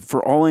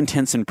for all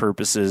intents and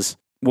purposes,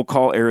 we'll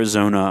call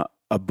Arizona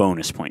a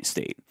bonus point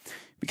state.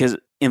 Because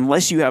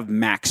unless you have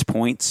max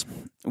points,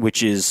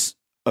 which is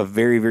a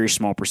very, very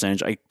small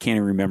percentage, I can't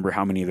even remember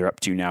how many they're up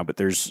to now,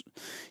 but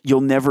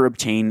you'll never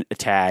obtain a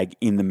tag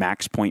in the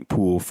max point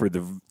pool for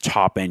the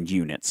top end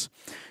units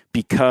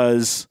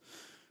because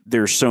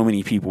there's so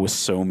many people with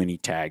so many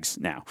tags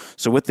now.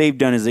 So what they've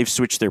done is they've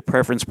switched their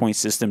preference point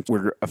system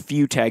where a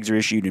few tags are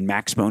issued in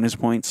max bonus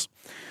points,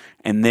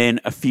 and then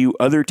a few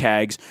other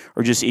tags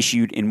are just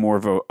issued in more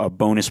of a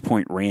bonus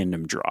point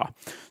random draw.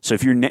 So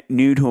if you're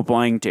new to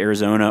applying to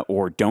Arizona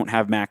or don't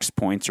have max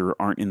points or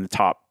aren't in the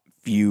top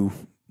few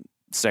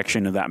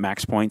section of that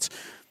max points,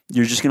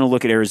 you're just going to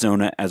look at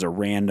Arizona as a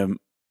random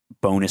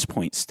bonus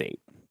point state.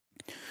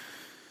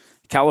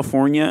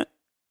 California,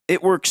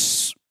 it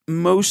works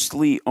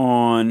mostly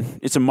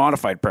it's a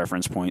modified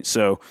preference point.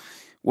 So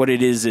what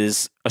it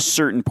is a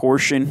certain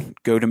portion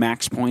go to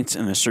max points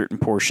and a certain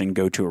portion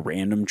go to a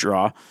random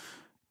draw.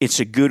 It's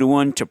a good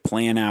one to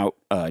plan out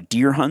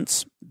deer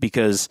hunts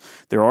because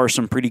there are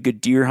some pretty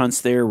good deer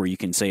hunts there where you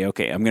can say,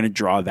 okay, I'm going to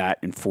draw that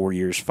in 4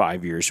 years,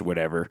 5 years,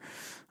 whatever.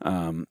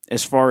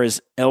 As far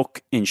as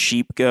elk and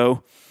sheep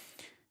go,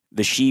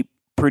 the sheep,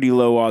 pretty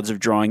low odds of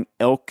drawing.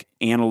 Elk,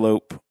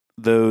 antelope,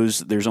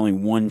 there's only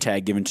one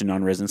tag given to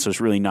non-residents, so it's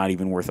really not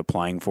even worth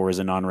applying for as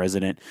a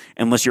non-resident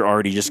unless you're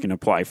already just going to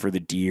apply for the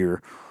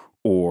deer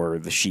or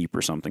the sheep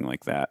or something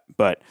like that.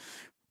 But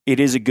it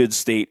is a good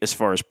state as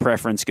far as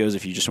preference goes.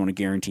 If you just want to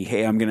guarantee,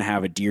 hey, I'm going to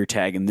have a deer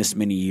tag in this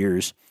many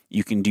years,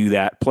 you can do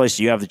that. Plus,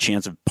 you have the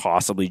chance of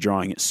possibly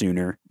drawing it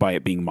sooner by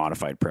it being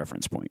modified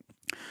preference point.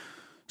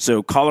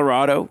 So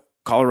Colorado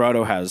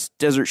has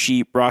desert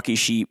sheep, rocky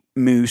sheep,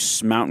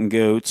 moose, mountain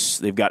goats.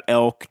 They've got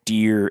elk,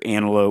 deer,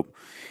 antelope.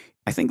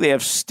 I think they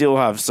still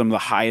have some of the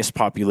highest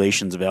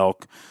populations of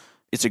elk.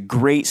 It's a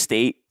great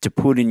state to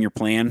put in your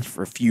plan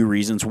for a few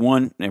reasons.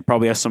 One, it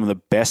probably has some of the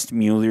best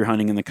mule deer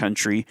hunting in the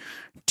country.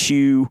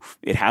 Two,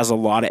 it has a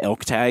lot of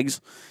elk tags.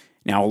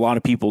 Now, a lot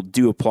of people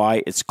do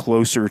apply. It's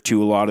closer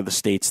to a lot of the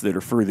states that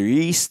are further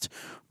east,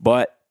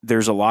 but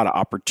there's a lot of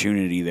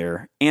opportunity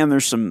there. And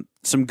there's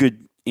some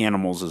good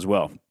animals as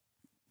well.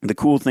 The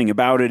cool thing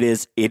about it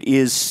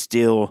is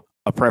still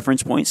a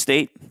preference point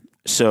state.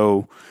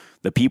 So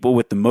the people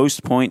with the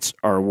most points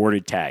are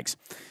awarded tags.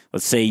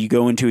 Let's say you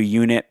go into a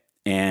unit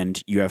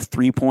and you have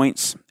 3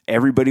 points.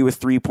 Everybody with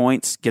 3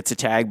 points gets a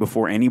tag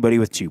before anybody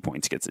with 2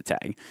 points gets a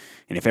tag.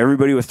 And if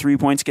everybody with 3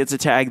 points gets a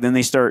tag, then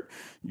they start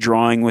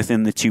drawing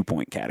within the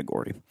 2-point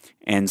category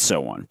and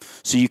so on.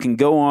 So you can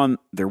go on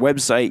their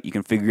website, you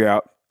can figure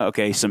out,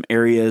 okay, some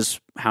areas,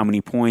 how many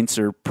points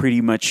are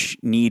pretty much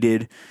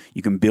needed.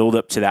 You can build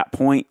up to that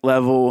point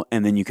level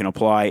and then you can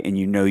apply and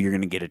you know you're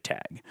going to get a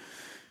tag.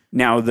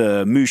 Now,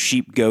 the moose,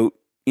 sheep, goat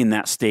in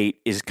that state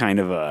is kind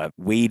of a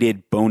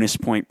weighted bonus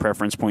point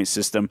preference point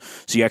system.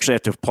 So you actually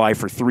have to apply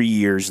for 3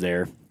 years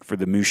there for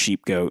the moose,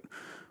 sheep, goat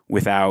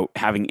without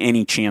having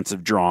any chance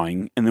of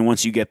drawing. And then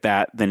once you get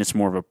that, then it's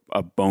more of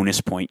a bonus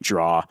point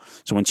draw.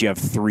 So once you have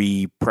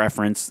 3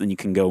 preference, then you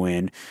can go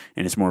in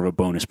and it's more of a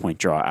bonus point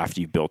draw after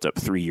you've built up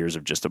 3 years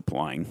of just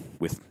applying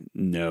with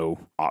no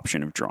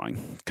option of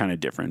drawing. Kind of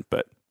different,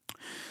 but.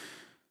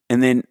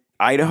 And then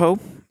Idaho,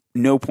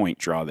 no point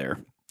draw there.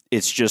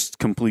 It's just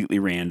completely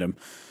random.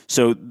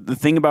 So the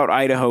thing about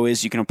Idaho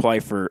is you can apply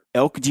for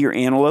elk, deer,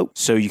 antelope.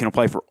 So you can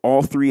apply for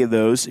all 3 of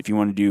those if you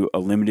want to do a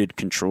limited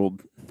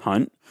controlled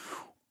hunt.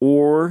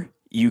 Or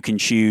you can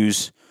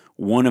choose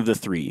one of the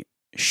 3,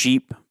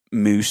 sheep,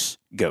 moose,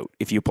 goat.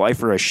 If you apply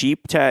for a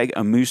sheep tag,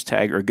 a moose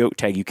tag, or a goat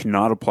tag, you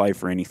cannot apply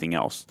for anything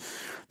else.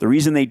 The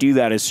reason they do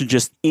that is to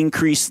just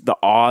increase the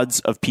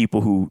odds of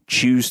people who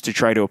choose to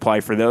try to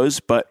apply for those.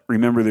 But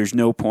remember, there's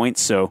no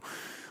points, so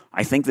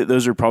I think that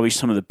those are probably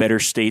some of the better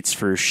states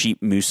for sheep,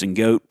 moose, and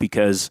goat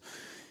because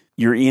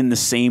you're in the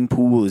same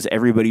pool as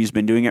everybody who's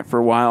been doing it for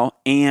a while,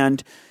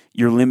 and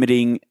you're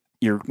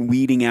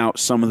weeding out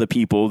some of the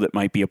people that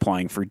might be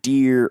applying for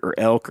deer or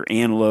elk or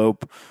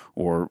antelope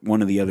or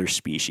one of the other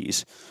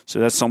species. So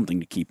that's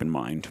something to keep in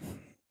mind.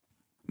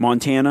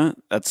 Montana,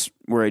 that's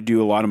where I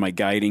do a lot of my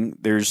guiding.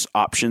 There's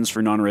options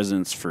for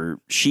non-residents for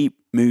sheep,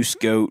 moose,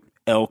 goat,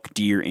 elk,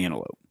 deer,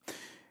 antelope.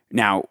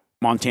 Now,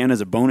 Montana is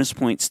a bonus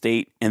point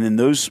state, and then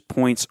those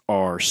points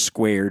are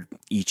squared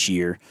each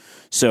year.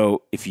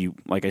 So if you,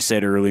 like I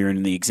said earlier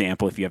in the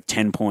example, if you have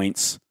 10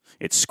 points,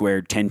 it's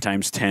squared 10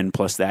 times 10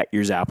 plus that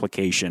year's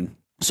application.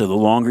 So the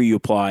longer you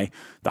apply,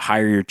 the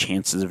higher your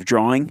chances of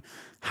drawing.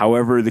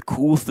 However, the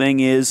cool thing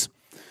is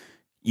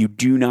you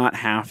do not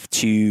have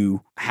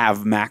to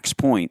have max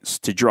points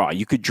to draw.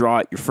 You could draw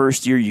it your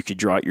first year, you could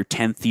draw it your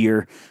 10th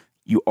year.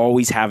 You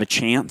always have a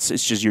chance.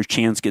 It's just your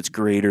chance gets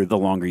greater the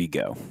longer you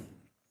go.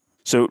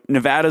 So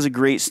Nevada's a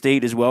great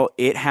state as well.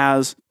 It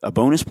has a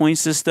bonus point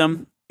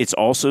system. It's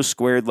also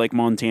squared like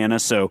Montana.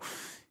 So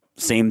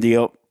same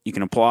deal. You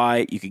can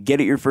apply. You could get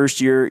it your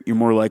first year. You're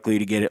more likely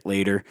to get it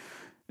later.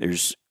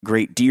 There's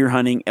great deer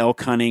hunting,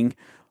 elk hunting,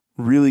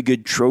 really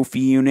good trophy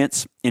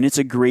units, and it's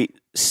a great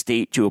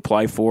state to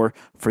apply for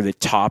the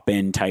top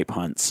end type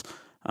hunts.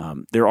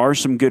 There are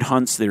some good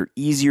hunts that are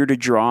easier to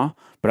draw,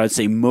 but I'd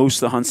say most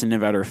of the hunts in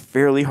Nevada are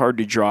fairly hard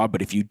to draw.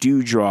 But if you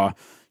do draw,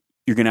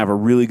 you're going to have a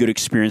really good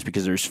experience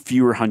because there's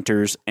fewer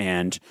hunters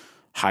and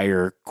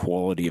higher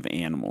quality of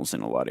animals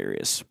in a lot of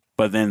areas.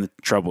 But then the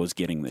trouble is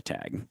getting the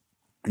tag.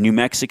 New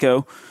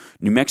Mexico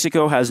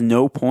has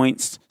no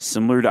points,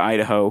 similar to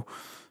Idaho.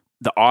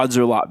 The odds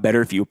are a lot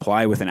better if you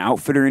apply with an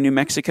outfitter in New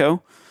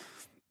Mexico.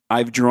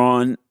 I've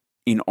drawn,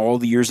 in all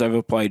the years I've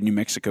applied in New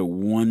Mexico,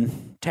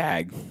 one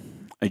tag.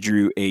 I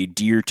drew a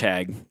deer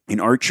tag, an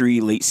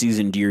archery late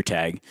season deer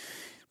tag,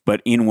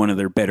 but in one of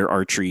their better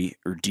archery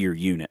or deer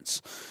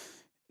units.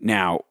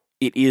 Now,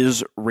 it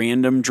is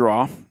random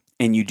draw,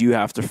 and you do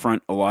have to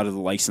front a lot of the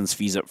license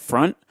fees up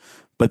front.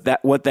 But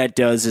what that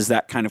does is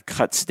that kind of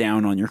cuts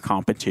down on your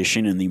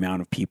competition and the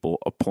amount of people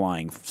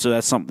applying. So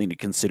that's something to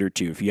consider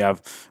too. If you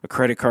have a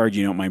credit card,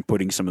 you don't mind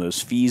putting some of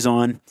those fees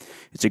on.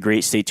 It's a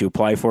great state to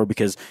apply for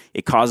because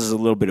it causes a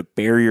little bit of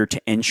barrier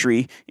to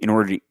entry in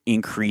order to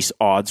increase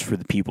odds for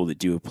the people that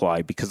do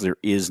apply because there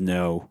is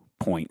no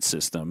point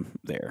system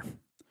there.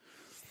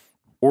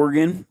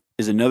 Oregon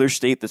is another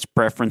state that's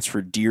preference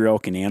for deer,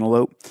 elk, and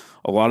antelope.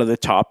 A lot of the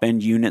top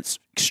end units,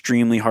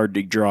 extremely hard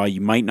to draw.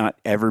 You might not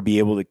ever be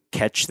able to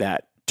catch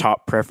that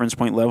top preference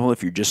point level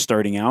if you're just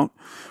starting out,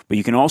 but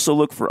you can also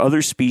look for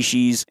other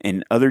species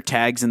and other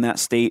tags in that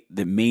state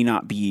that may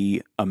not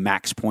be a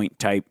max point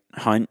type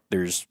hunt.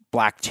 There's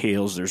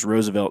blacktails, there's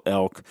Roosevelt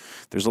elk.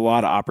 There's a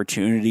lot of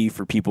opportunity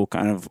for people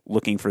kind of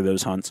looking for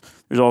those hunts.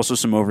 There's also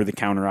some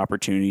over-the-counter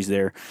opportunities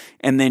there.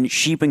 And then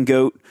sheep and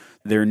goat,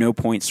 there are no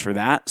points for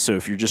that. So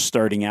if you're just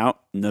starting out,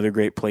 another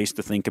great place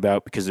to think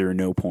about because there are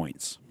no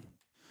points.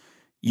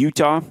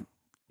 Utah,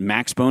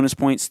 max bonus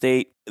point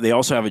state. They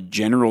also have a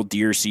general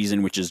deer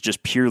season, which is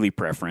just purely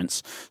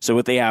preference. So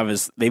what they have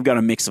is they've got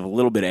a mix of a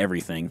little bit of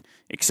everything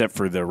except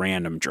for the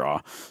random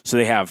draw. So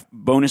they have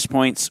bonus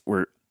points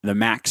where the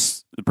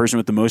person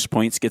with the most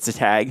points gets a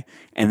tag.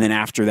 And then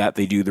after that,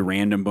 they do the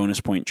random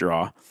bonus point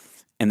draw.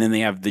 And then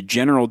they have the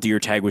general deer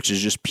tag, which is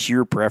just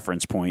pure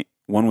preference point.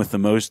 One with the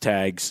most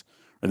tags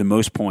or the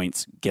most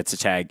points gets a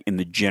tag in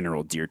the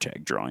general deer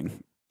tag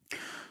drawing.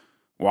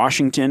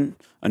 Washington,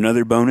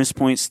 another bonus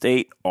point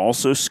state,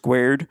 also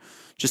squared,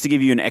 just to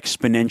give you an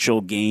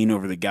exponential gain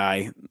over the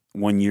guy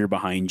 1 year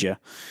behind you.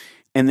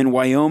 And then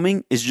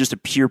Wyoming is just a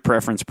pure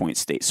preference point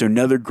state. So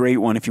another great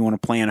one if you want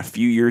to plan a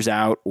few years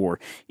out or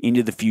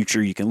into the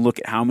future. You can look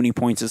at how many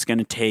points it's going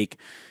to take,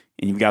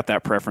 and you've got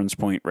that preference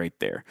point right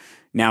there.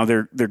 Now,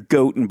 their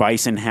goat and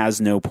bison has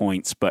no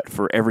points, but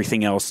for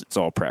everything else, it's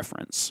all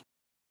preference.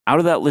 Out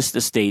of that list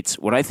of states,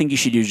 what I think you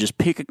should do is just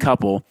pick a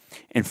couple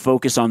and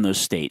focus on those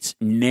states,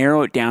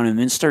 narrow it down, and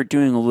then start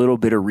doing a little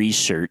bit of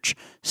research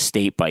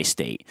state by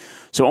state.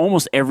 So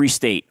almost every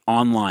state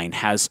online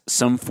has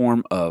some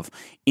form of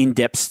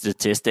in-depth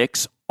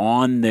statistics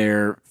on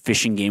their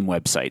fishing game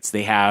websites.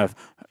 They have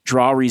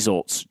draw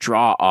results,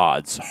 draw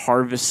odds,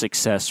 harvest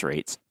success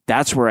rates.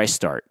 That's where I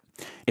start.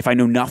 If I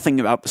know nothing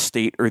about the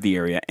state or the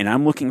area, and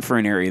I'm looking for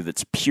an area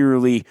that's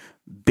purely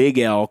big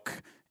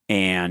elk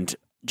and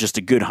just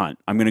a good hunt,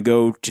 I'm going to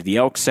go to the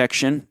elk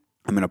section.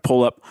 I'm going to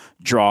pull up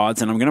draw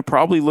odds, and I'm going to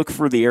probably look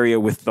for the area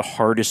with the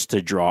hardest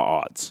to draw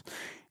odds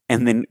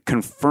and then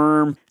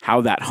confirm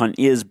how that hunt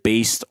is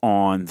based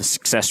on the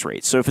success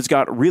rate. So if it's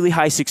got a really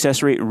high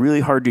success rate,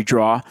 really hard to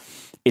draw,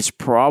 it's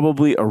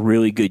probably a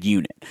really good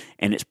unit,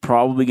 and it's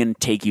probably going to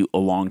take you a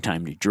long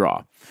time to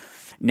draw.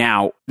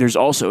 Now, there's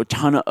also a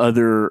ton of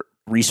other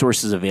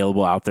resources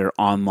available out there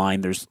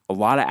online. There's a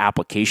lot of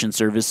application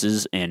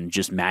services and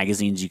just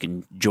magazines you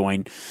can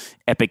join.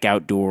 Epic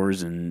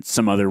Outdoors and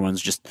some other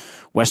ones. Just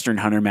Western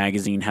Hunter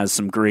Magazine has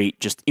some great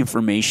just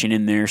information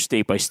in there,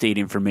 state-by-state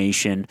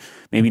information.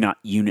 Maybe not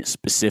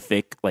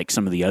unit-specific like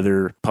some of the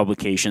other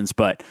publications,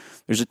 but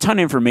there's a ton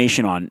of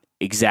information on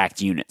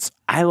exact units.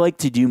 I like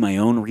to do my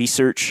own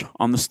research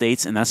on the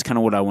states, and that's kind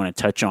of what I want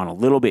to touch on a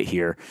little bit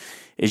here,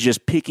 is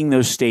just picking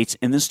those states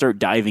and then start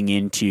diving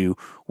into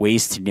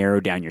ways to narrow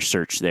down your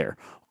search there.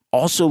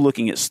 Also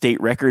looking at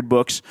state record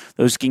books.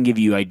 Those can give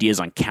you ideas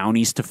on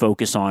counties to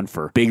focus on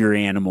for bigger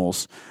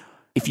animals.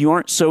 If you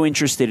aren't so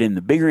interested in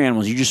the bigger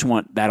animals, you just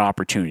want that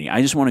opportunity.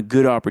 I just want a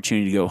good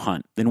opportunity to go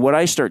hunt. Then what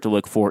I start to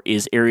look for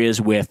is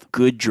areas with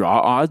good draw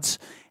odds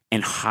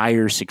and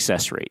higher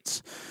success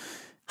rates.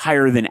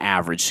 Higher than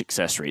average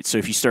success rates. So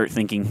if you start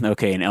thinking,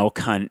 okay, an elk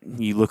hunt,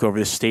 you look over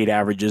the state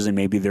averages and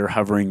maybe they're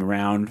hovering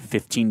around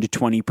 15 to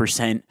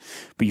 20%,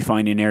 but you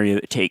find an area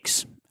that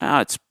takes,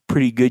 it's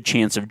pretty good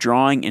chance of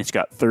drawing, and it's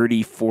got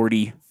 30,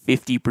 40,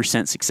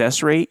 50%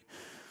 success rate,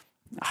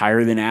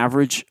 higher than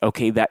average,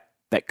 okay, that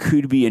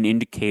could be an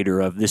indicator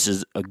of this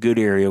is a good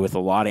area with a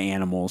lot of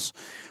animals.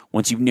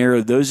 Once you've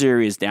narrowed those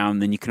areas down,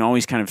 then you can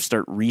always kind of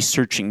start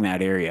researching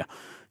that area.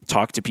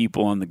 Talk to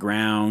people on the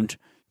ground,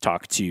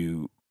 talk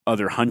to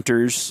other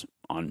hunters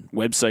on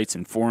websites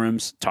and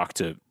forums, talk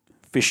to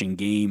fish and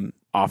game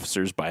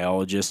officers,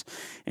 biologists,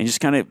 and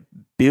just kind of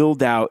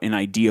build out an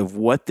idea of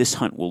what this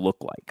hunt will look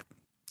like.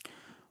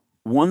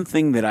 One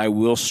thing that I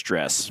will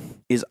stress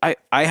is I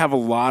have a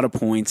lot of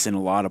points in a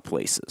lot of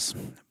places,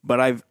 but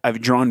I've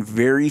drawn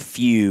very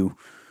few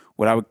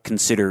what I would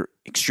consider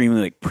extremely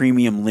like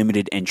premium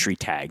limited entry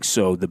tags,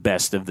 so the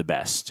best of the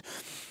best.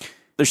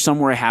 There's some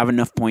where I have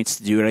enough points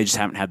to do it, I just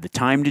haven't had the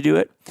time to do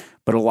it,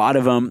 but a lot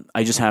of them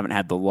I just haven't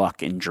had the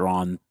luck and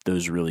drawn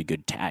those really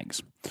good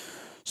tags.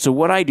 So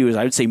what I do is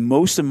I would say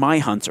most of my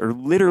hunts are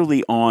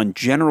literally on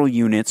general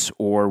units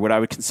or what I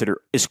would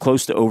consider as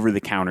close to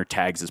over-the-counter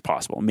tags as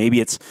possible. Maybe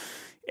it's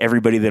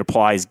everybody that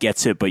applies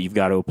gets it, but you've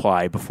got to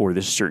apply before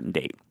this certain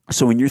date.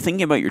 So when you're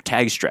thinking about your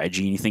tag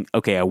strategy and you think,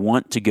 okay, I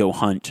want to go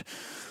hunt,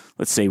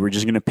 let's say we're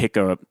just going to pick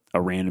a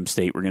random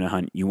state we're going to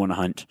hunt. You want to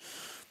hunt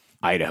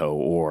Idaho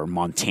or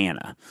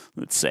Montana,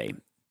 let's say.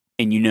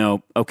 And you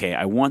know, okay,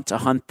 I want to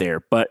hunt there,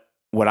 but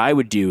what I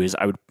would do is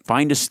I would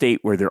find a state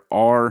where there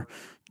are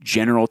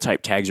general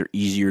type tags or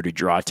easier to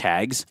draw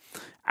tags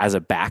as a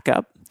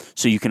backup.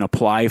 So you can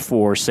apply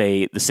for,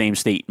 say, the same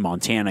state,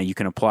 Montana, you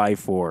can apply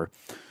for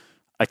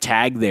a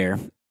tag there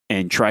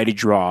and try to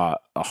draw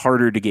a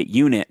harder to get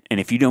unit. And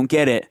if you don't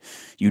get it,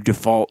 you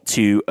default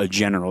to a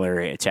general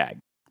area tag.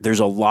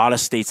 There's a lot of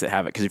states that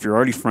have it because if you're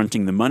already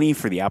fronting the money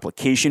for the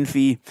application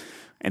fee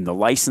and the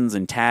license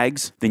and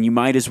tags, then you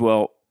might as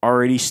well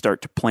already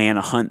start to plan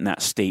a hunt in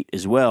that state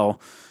as well.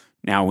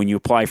 Now, when you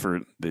apply for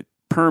the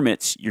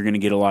permits, you're going to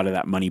get a lot of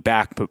that money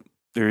back, but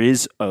there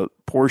is a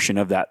portion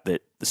of that the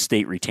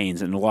state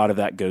retains, and a lot of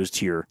that goes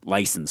to your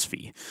license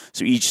fee.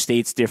 So each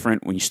state's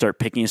different. When you start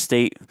picking a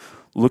state,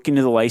 look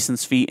into the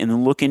license fee and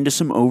then look into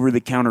some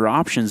over-the-counter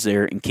options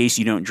there in case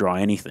you don't draw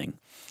anything.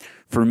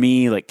 For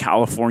me, like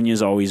California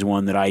is always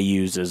one that I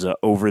use as a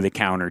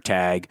over-the-counter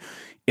tag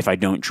if I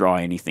don't draw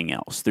anything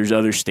else. There's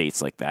other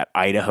states like that.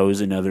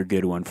 Idaho's another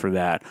good one for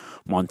that.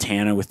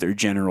 Montana with their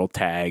general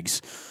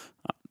tags.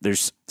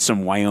 There's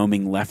some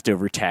Wyoming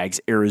leftover tags.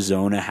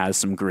 Arizona has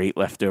some great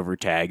leftover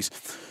tags.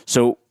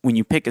 So when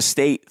you pick a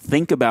state,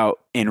 think about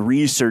and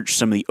research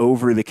some of the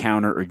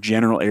over-the-counter or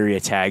general area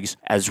tags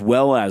as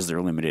well as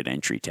their limited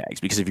entry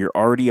tags. Because if you're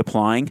already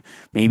applying,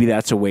 maybe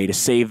that's a way to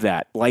save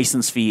that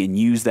license fee and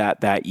use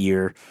that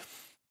year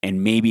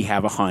and maybe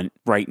have a hunt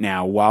right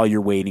now while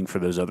you're waiting for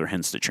those other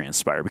hunts to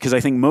transpire. Because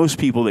I think most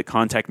people that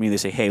contact me, they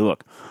say, hey,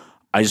 look,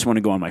 I just want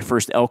to go on my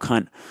first elk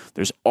hunt.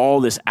 There's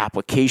all this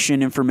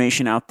application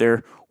information out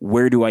there.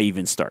 Where do I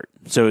even start?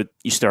 So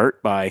you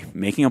start by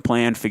making a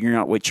plan, figuring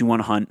out what you want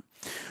to hunt.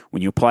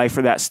 When you apply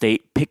for that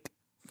state, pick,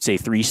 say,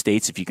 3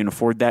 states if you can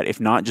afford that. If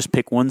not, just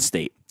pick 1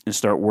 state and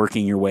start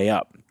working your way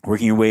up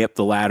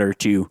the ladder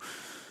to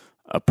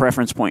a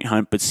preference point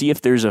hunt. But see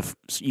if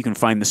you can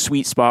find the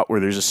sweet spot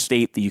where there's a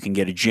state that you can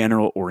get a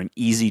general or an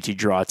easy to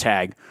draw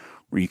tag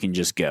where you can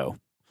just go.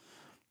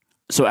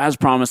 So as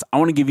promised, I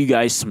want to give you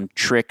guys some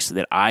tricks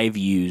that I've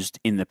used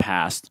in the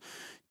past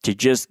to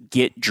just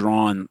get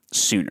drawn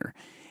sooner.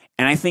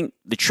 And I think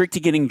the trick to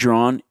getting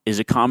drawn is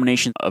a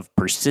combination of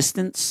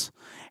persistence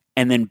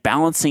and then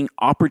balancing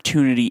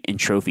opportunity and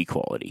trophy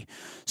quality.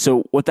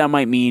 So what that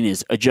might mean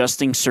is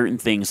adjusting certain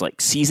things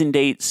like season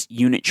dates,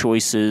 unit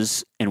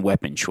choices, and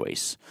weapon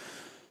choice.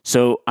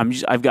 So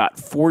I've got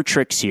 4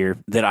 tricks here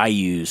that I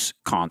use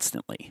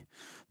constantly.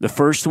 The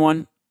first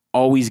one,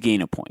 always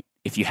gain a point.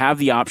 If you have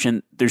the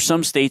option, there's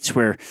some states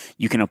where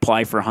you can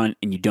apply for a hunt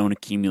and you don't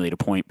accumulate a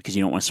point because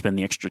you don't want to spend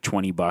the extra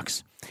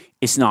 $20.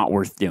 It's not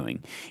worth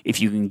doing. If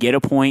you can get a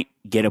point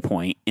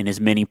in as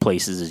many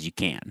places as you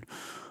can.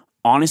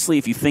 Honestly,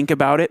 if you think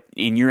about it,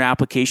 in your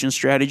application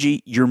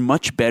strategy, you're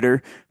much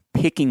better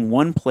picking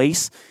one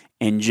place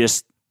and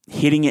just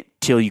hitting it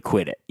till you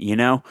quit it, you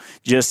know?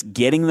 Just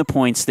getting the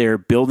points there,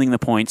 building the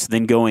points,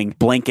 then going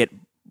blanket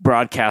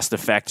broadcast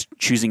effect,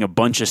 choosing a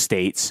bunch of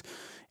states,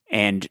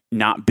 and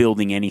not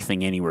building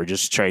anything anywhere,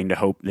 just trying to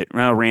hope that,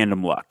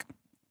 random luck.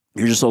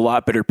 You're just a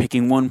lot better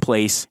picking one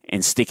place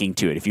and sticking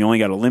to it. If you only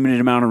got a limited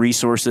amount of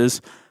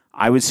resources,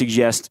 I would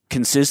suggest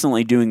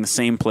consistently doing the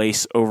same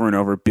place over and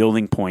over,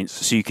 building points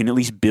so you can at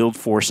least build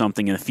for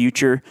something in the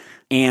future.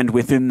 And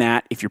within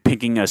that, if you're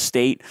picking a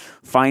state,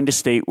 find a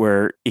state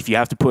where if you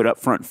have to put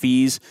upfront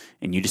fees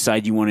and you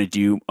decide you want to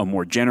do a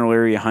more general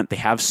area hunt, they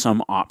have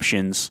some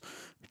options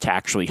to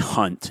actually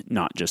hunt,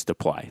 not just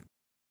apply.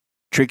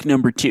 Trick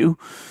number 2,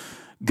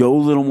 go a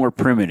little more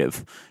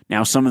primitive.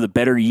 Now, some of the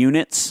better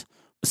units,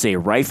 say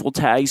rifle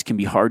tags, can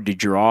be hard to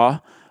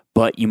draw,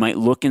 but you might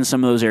look in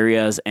some of those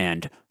areas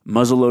and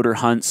muzzleloader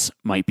hunts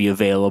might be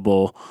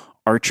available,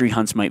 archery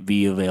hunts might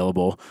be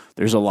available.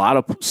 There's a lot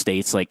of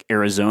states like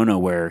Arizona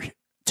where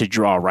to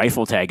draw a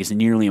rifle tag is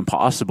nearly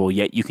impossible,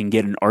 yet you can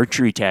get an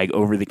archery tag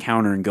over the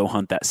counter and go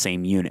hunt that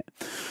same unit.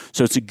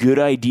 So it's a good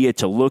idea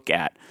to look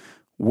at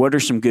what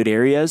are some good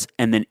areas,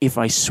 and then if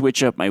I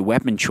switch up my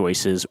weapon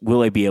choices,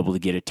 will I be able to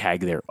get a tag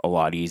there a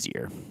lot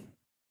easier?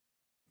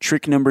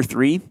 Trick number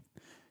 3,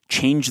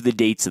 change the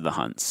dates of the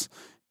hunts.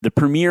 The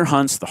premier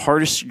hunts, the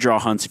hardest to draw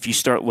hunts, if you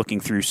start looking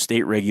through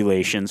state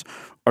regulations,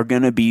 are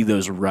going to be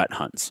those rut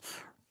hunts.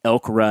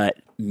 Elk rut,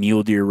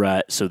 mule deer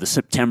rut, so the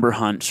September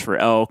hunts for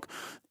elk,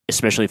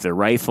 especially if they're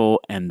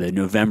rifle, and the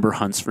November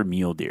hunts for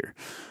mule deer.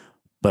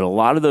 But a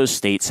lot of those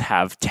states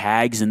have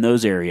tags in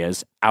those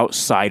areas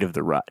outside of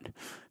the rut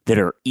that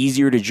are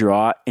easier to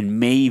draw and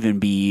may even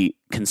be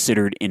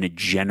considered in a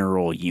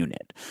general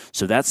unit.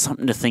 So that's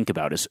something to think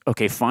about is,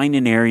 okay, find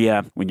an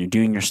area when you're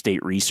doing your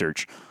state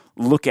research.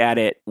 Look at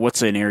it,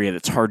 what's an area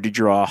that's hard to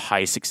draw,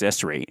 high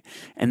success rate,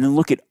 and then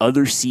look at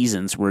other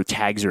seasons where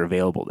tags are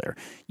available there.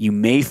 You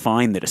may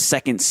find that a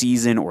second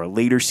season or a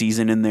later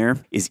season in there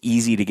is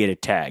easy to get a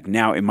tag.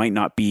 Now, it might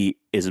not be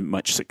as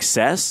much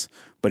success,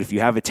 but if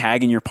you have a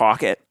tag in your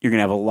pocket, you're going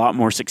to have a lot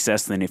more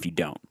success than if you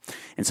don't.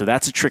 And so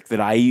that's a trick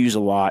that I use a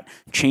lot,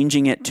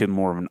 changing it to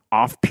more of an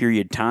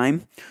off-period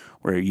time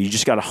where you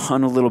just got to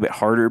hunt a little bit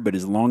harder, but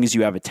as long as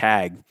you have a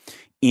tag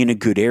in a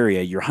good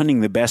area, you're hunting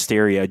the best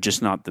area,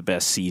 just not the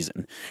best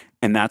season.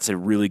 And that's a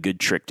really good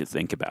trick to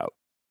think about.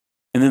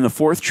 And then the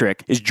fourth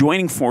trick is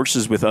joining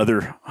forces with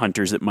other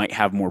hunters that might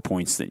have more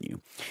points than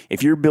you.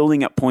 If you're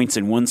building up points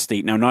in one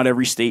state, now not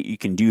every state you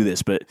can do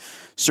this, but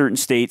certain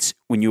states,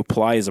 when you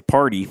apply as a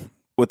party,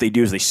 what they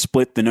do is they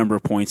split the number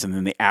of points and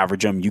then they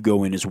average them. You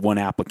go in as one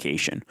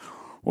application.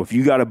 Well, if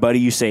you got a buddy,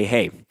 you say,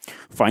 hey,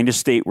 find a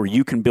state where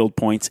you can build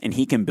points and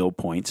he can build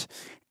points.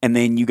 And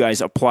then you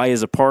guys apply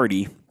as a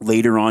party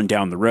later on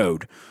down the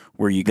road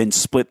where you then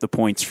split the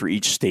points for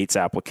each state's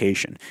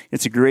application.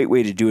 It's a great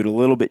way to do it a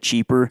little bit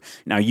cheaper.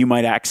 Now, you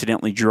might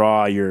accidentally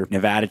draw your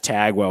Nevada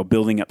tag while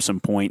building up some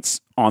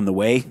points on the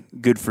way.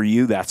 Good for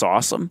you. That's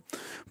awesome.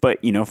 But,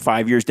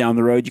 5 years down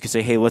the road, you can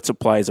say, hey, let's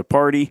apply as a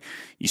party.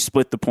 You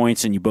split the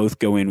points and you both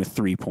go in with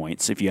 3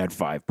 points if you had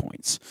 5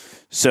 points.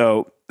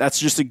 So that's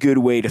just a good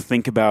way to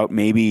think about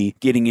maybe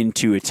getting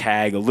into a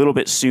tag a little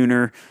bit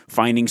sooner,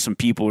 finding some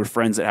people or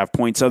friends that have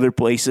points other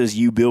places,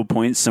 you build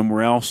points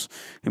somewhere else,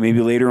 and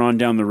maybe later on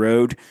down the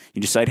road,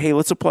 you decide, hey,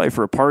 let's apply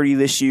for a party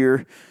this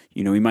year.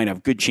 We might have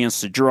a good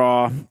chance to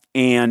draw,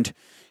 and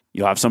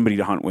you'll have somebody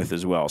to hunt with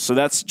as well. So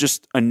that's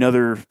just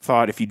another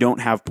thought. If you don't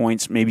have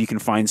points, maybe you can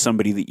find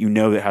somebody that you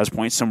know that has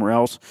points somewhere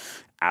else.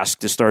 Ask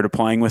to start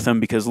applying with them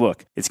because,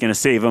 look, it's going to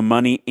save them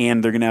money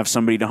and they're going to have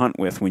somebody to hunt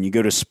with. When you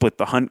go to split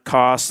the hunt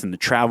costs and the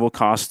travel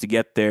costs to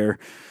get there,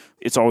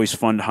 it's always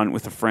fun to hunt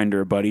with a friend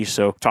or a buddy.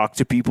 So talk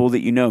to people that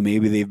you know.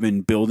 Maybe they've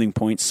been building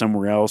points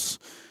somewhere else,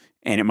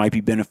 and it might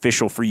be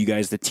beneficial for you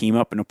guys to team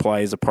up and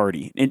apply as a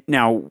party. And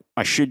now,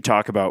 I should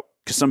talk about,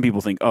 because some people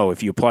think, oh,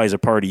 if you apply as a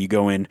party, you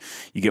go in,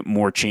 you get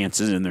more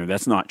chances in there.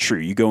 That's not true.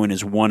 You go in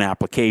as one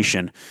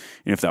application,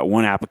 and if that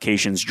one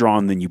application is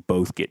drawn, then you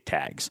both get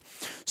tags.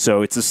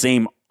 So it's the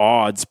same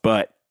odds,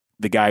 but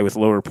the guy with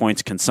lower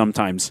points can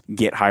sometimes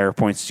get higher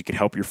points. You could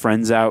help your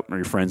friends out, or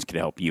your friends could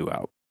help you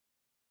out.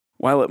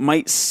 While it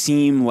might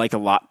seem like a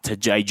lot to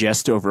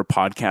digest over a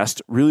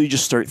podcast, really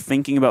just start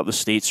thinking about the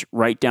states,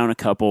 write down a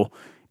couple,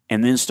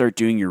 and then start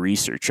doing your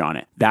research on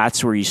it.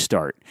 That's where you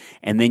start.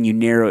 And then you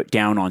narrow it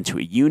down onto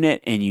a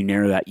unit, and you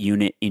narrow that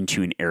unit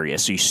into an area.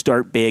 So you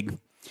start big,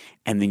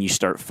 and then you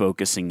start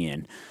focusing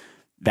in.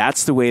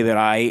 That's the way that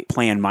I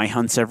plan my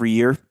hunts every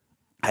year.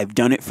 I've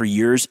done it for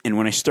years, and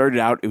when I started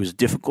out, it was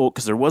difficult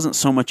because there wasn't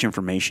so much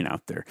information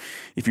out there.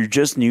 If you're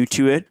just new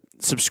to it,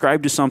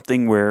 subscribe to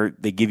something where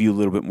they give you a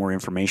little bit more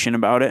information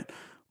about it.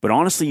 But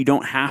honestly, you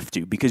don't have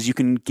to, because you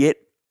can get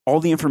all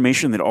the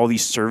information that all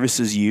these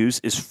services use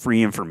is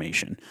free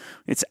information.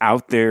 It's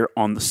out there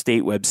on the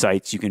state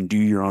websites. You can do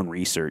your own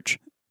research.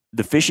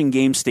 The Fish and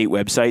Game state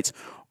websites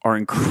are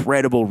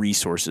incredible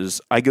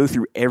resources. I go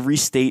through every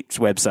state's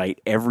website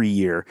every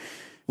year,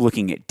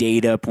 looking at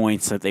data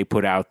points that they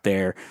put out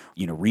there,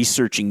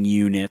 researching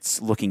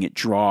units, looking at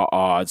draw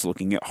odds,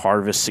 looking at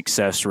harvest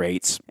success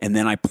rates. And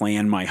then I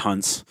plan my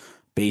hunts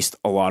based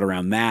a lot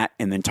around that,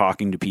 and then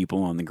talking to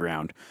people on the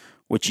ground.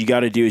 What you got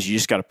to do is you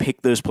just got to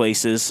pick those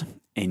places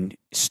and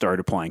start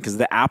applying, because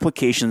the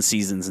application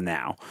season's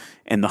now.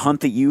 And the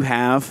hunt that you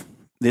have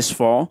this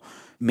fall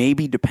may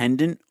be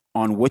dependent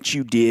on what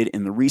you did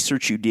and the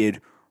research you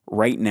did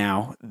right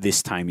now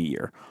this time of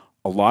year.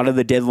 A lot of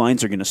the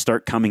deadlines are going to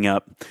start coming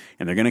up,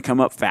 and they're going to come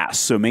up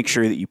fast. So make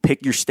sure that you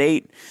pick your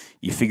state,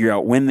 you figure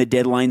out when the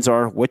deadlines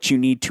are, what you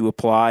need to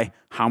apply,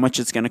 how much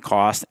it's going to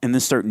cost, and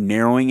then start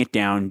narrowing it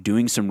down,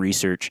 doing some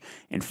research,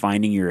 and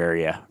finding your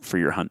area for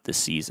your hunt this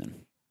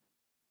season.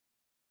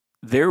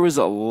 There was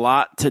a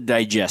lot to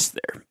digest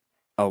there,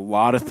 a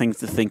lot of things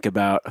to think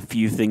about, a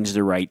few things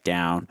to write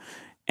down,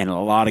 and a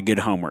lot of good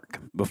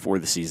homework before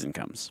the season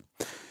comes.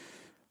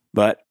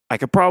 But I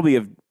could probably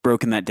have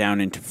broken that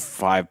down into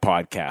 5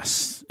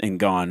 podcasts and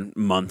gone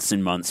months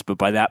and months. But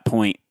by that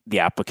point, the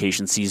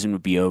application season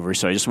would be over.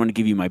 So I just want to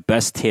give you my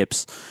best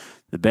tips,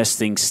 the best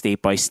things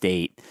state by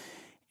state,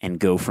 and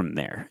go from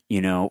there.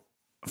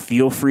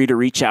 Feel free to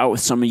reach out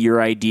with some of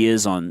your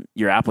ideas on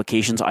your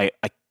applications. I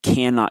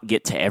cannot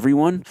get to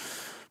everyone.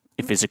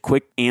 If it's a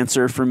quick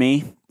answer for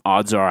me,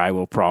 odds are I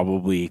will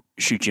probably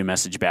shoot you a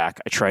message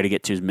back. I try to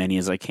get to as many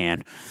as I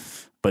can.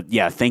 But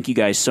yeah, thank you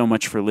guys so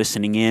much for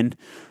listening in.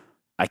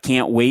 I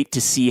can't wait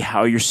to see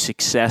how your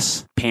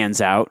success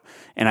pans out.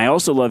 And I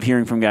also love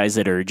hearing from guys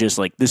that are just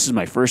like, this is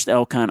my first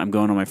elk hunt. I'm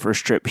going on my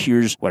first trip.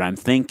 Here's what I'm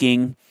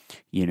thinking.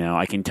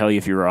 I can tell you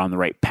if you're on the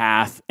right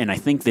path. And I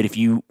think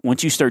that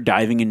once you start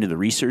diving into the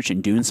research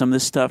and doing some of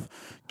this stuff,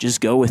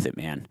 just go with it,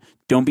 man.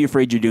 Don't be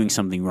afraid you're doing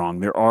something wrong.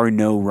 There are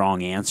no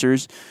wrong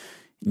answers.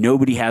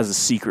 Nobody has a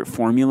secret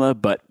formula,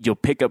 but you'll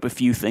pick up a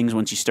few things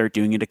once you start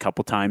doing it a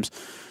couple times.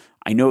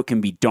 I know it can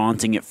be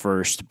daunting at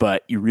first,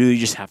 but you really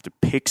just have to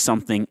pick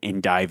something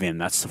and dive in.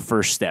 That's the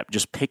first step.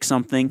 Just pick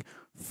something,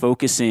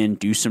 focus in,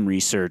 do some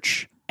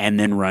research, and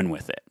then run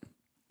with it.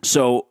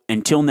 So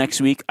until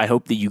next week, I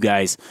hope that you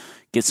guys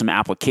get some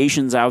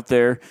applications out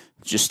there.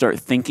 Just start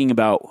thinking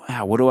about,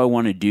 what do I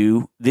want to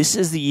do? This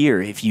is the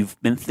year. If you've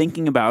been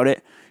thinking about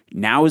it,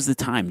 now is the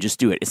time. Just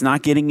do it. It's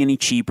not getting any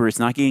cheaper. It's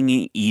not getting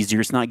any easier.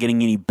 It's not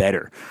getting any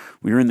better.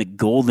 We're in the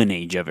golden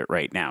age of it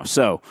right now.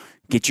 So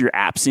get your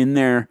apps in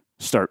there.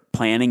 Start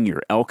planning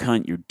your elk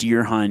hunt, your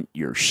deer hunt,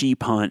 your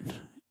sheep hunt,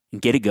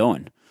 and get it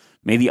going.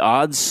 May the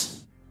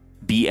odds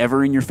be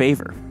ever in your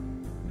favor.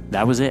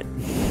 That was it.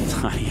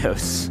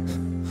 Adios.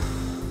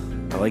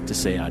 I like to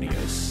say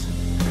adios.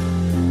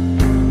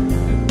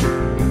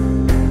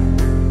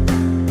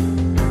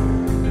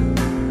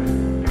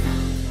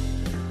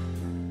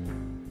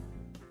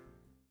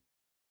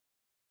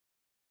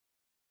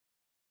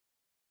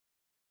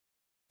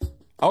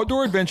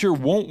 Outdoor adventure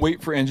won't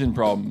wait for engine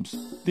problems.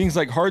 Things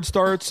like hard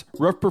starts,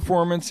 rough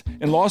performance,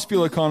 and lost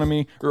fuel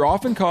economy are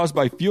often caused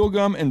by fuel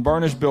gum and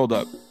varnish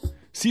buildup.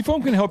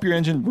 Seafoam can help your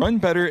engine run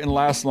better and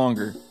last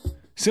longer.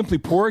 Simply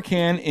pour a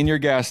can in your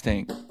gas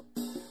tank.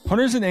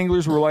 Hunters and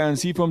anglers rely on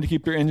Seafoam to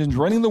keep their engines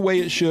running the way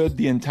it should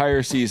the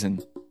entire season.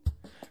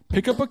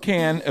 Pick up a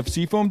can of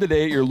Seafoam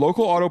today at your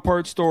local auto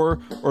parts store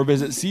or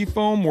visit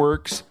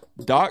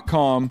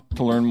seafoamworks.com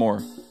to learn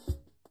more.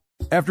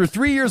 After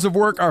 3 years of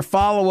work, our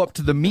follow-up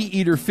to the Meat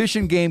Eater Fish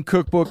and Game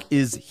Cookbook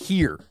is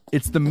here.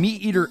 It's the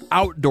Meat Eater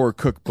Outdoor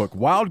Cookbook,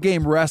 wild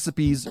game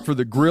recipes for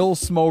the grill,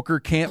 smoker,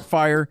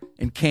 campfire,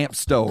 and camp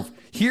stove.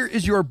 Here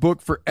is your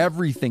book for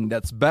everything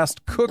that's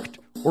best cooked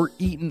or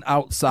eaten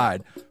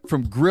outside.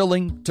 From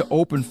grilling to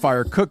open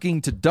fire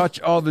cooking to Dutch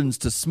ovens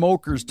to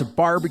smokers to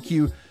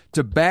barbecue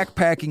to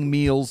backpacking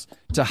meals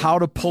to how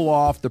to pull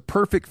off the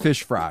perfect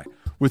fish fry,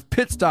 with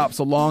pit stops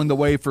along the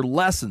way for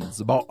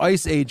lessons about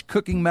Ice Age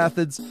cooking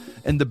methods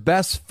and the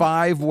best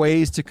 5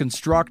 ways to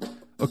construct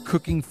a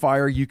cooking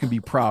fire you can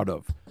be proud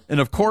of. And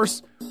of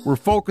course, we're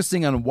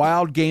focusing on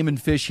wild game and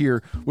fish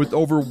here with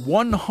over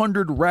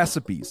 100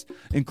 recipes,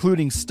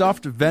 including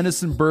stuffed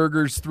venison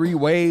burgers 3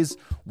 ways,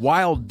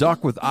 wild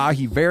duck with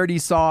ahi verde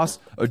sauce,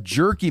 a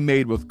jerky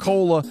made with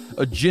cola,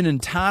 a gin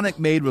and tonic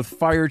made with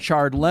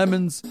fire-charred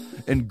lemons,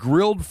 and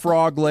grilled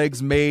frog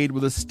legs made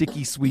with a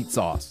sticky sweet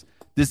sauce.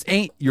 This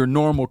ain't your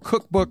normal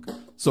cookbook,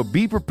 so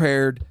be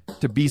prepared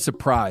to be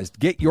surprised.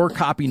 Get your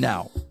copy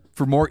now.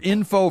 For more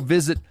info,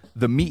 visit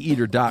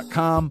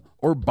themeateater.com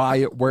or buy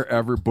it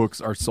wherever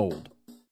books are sold.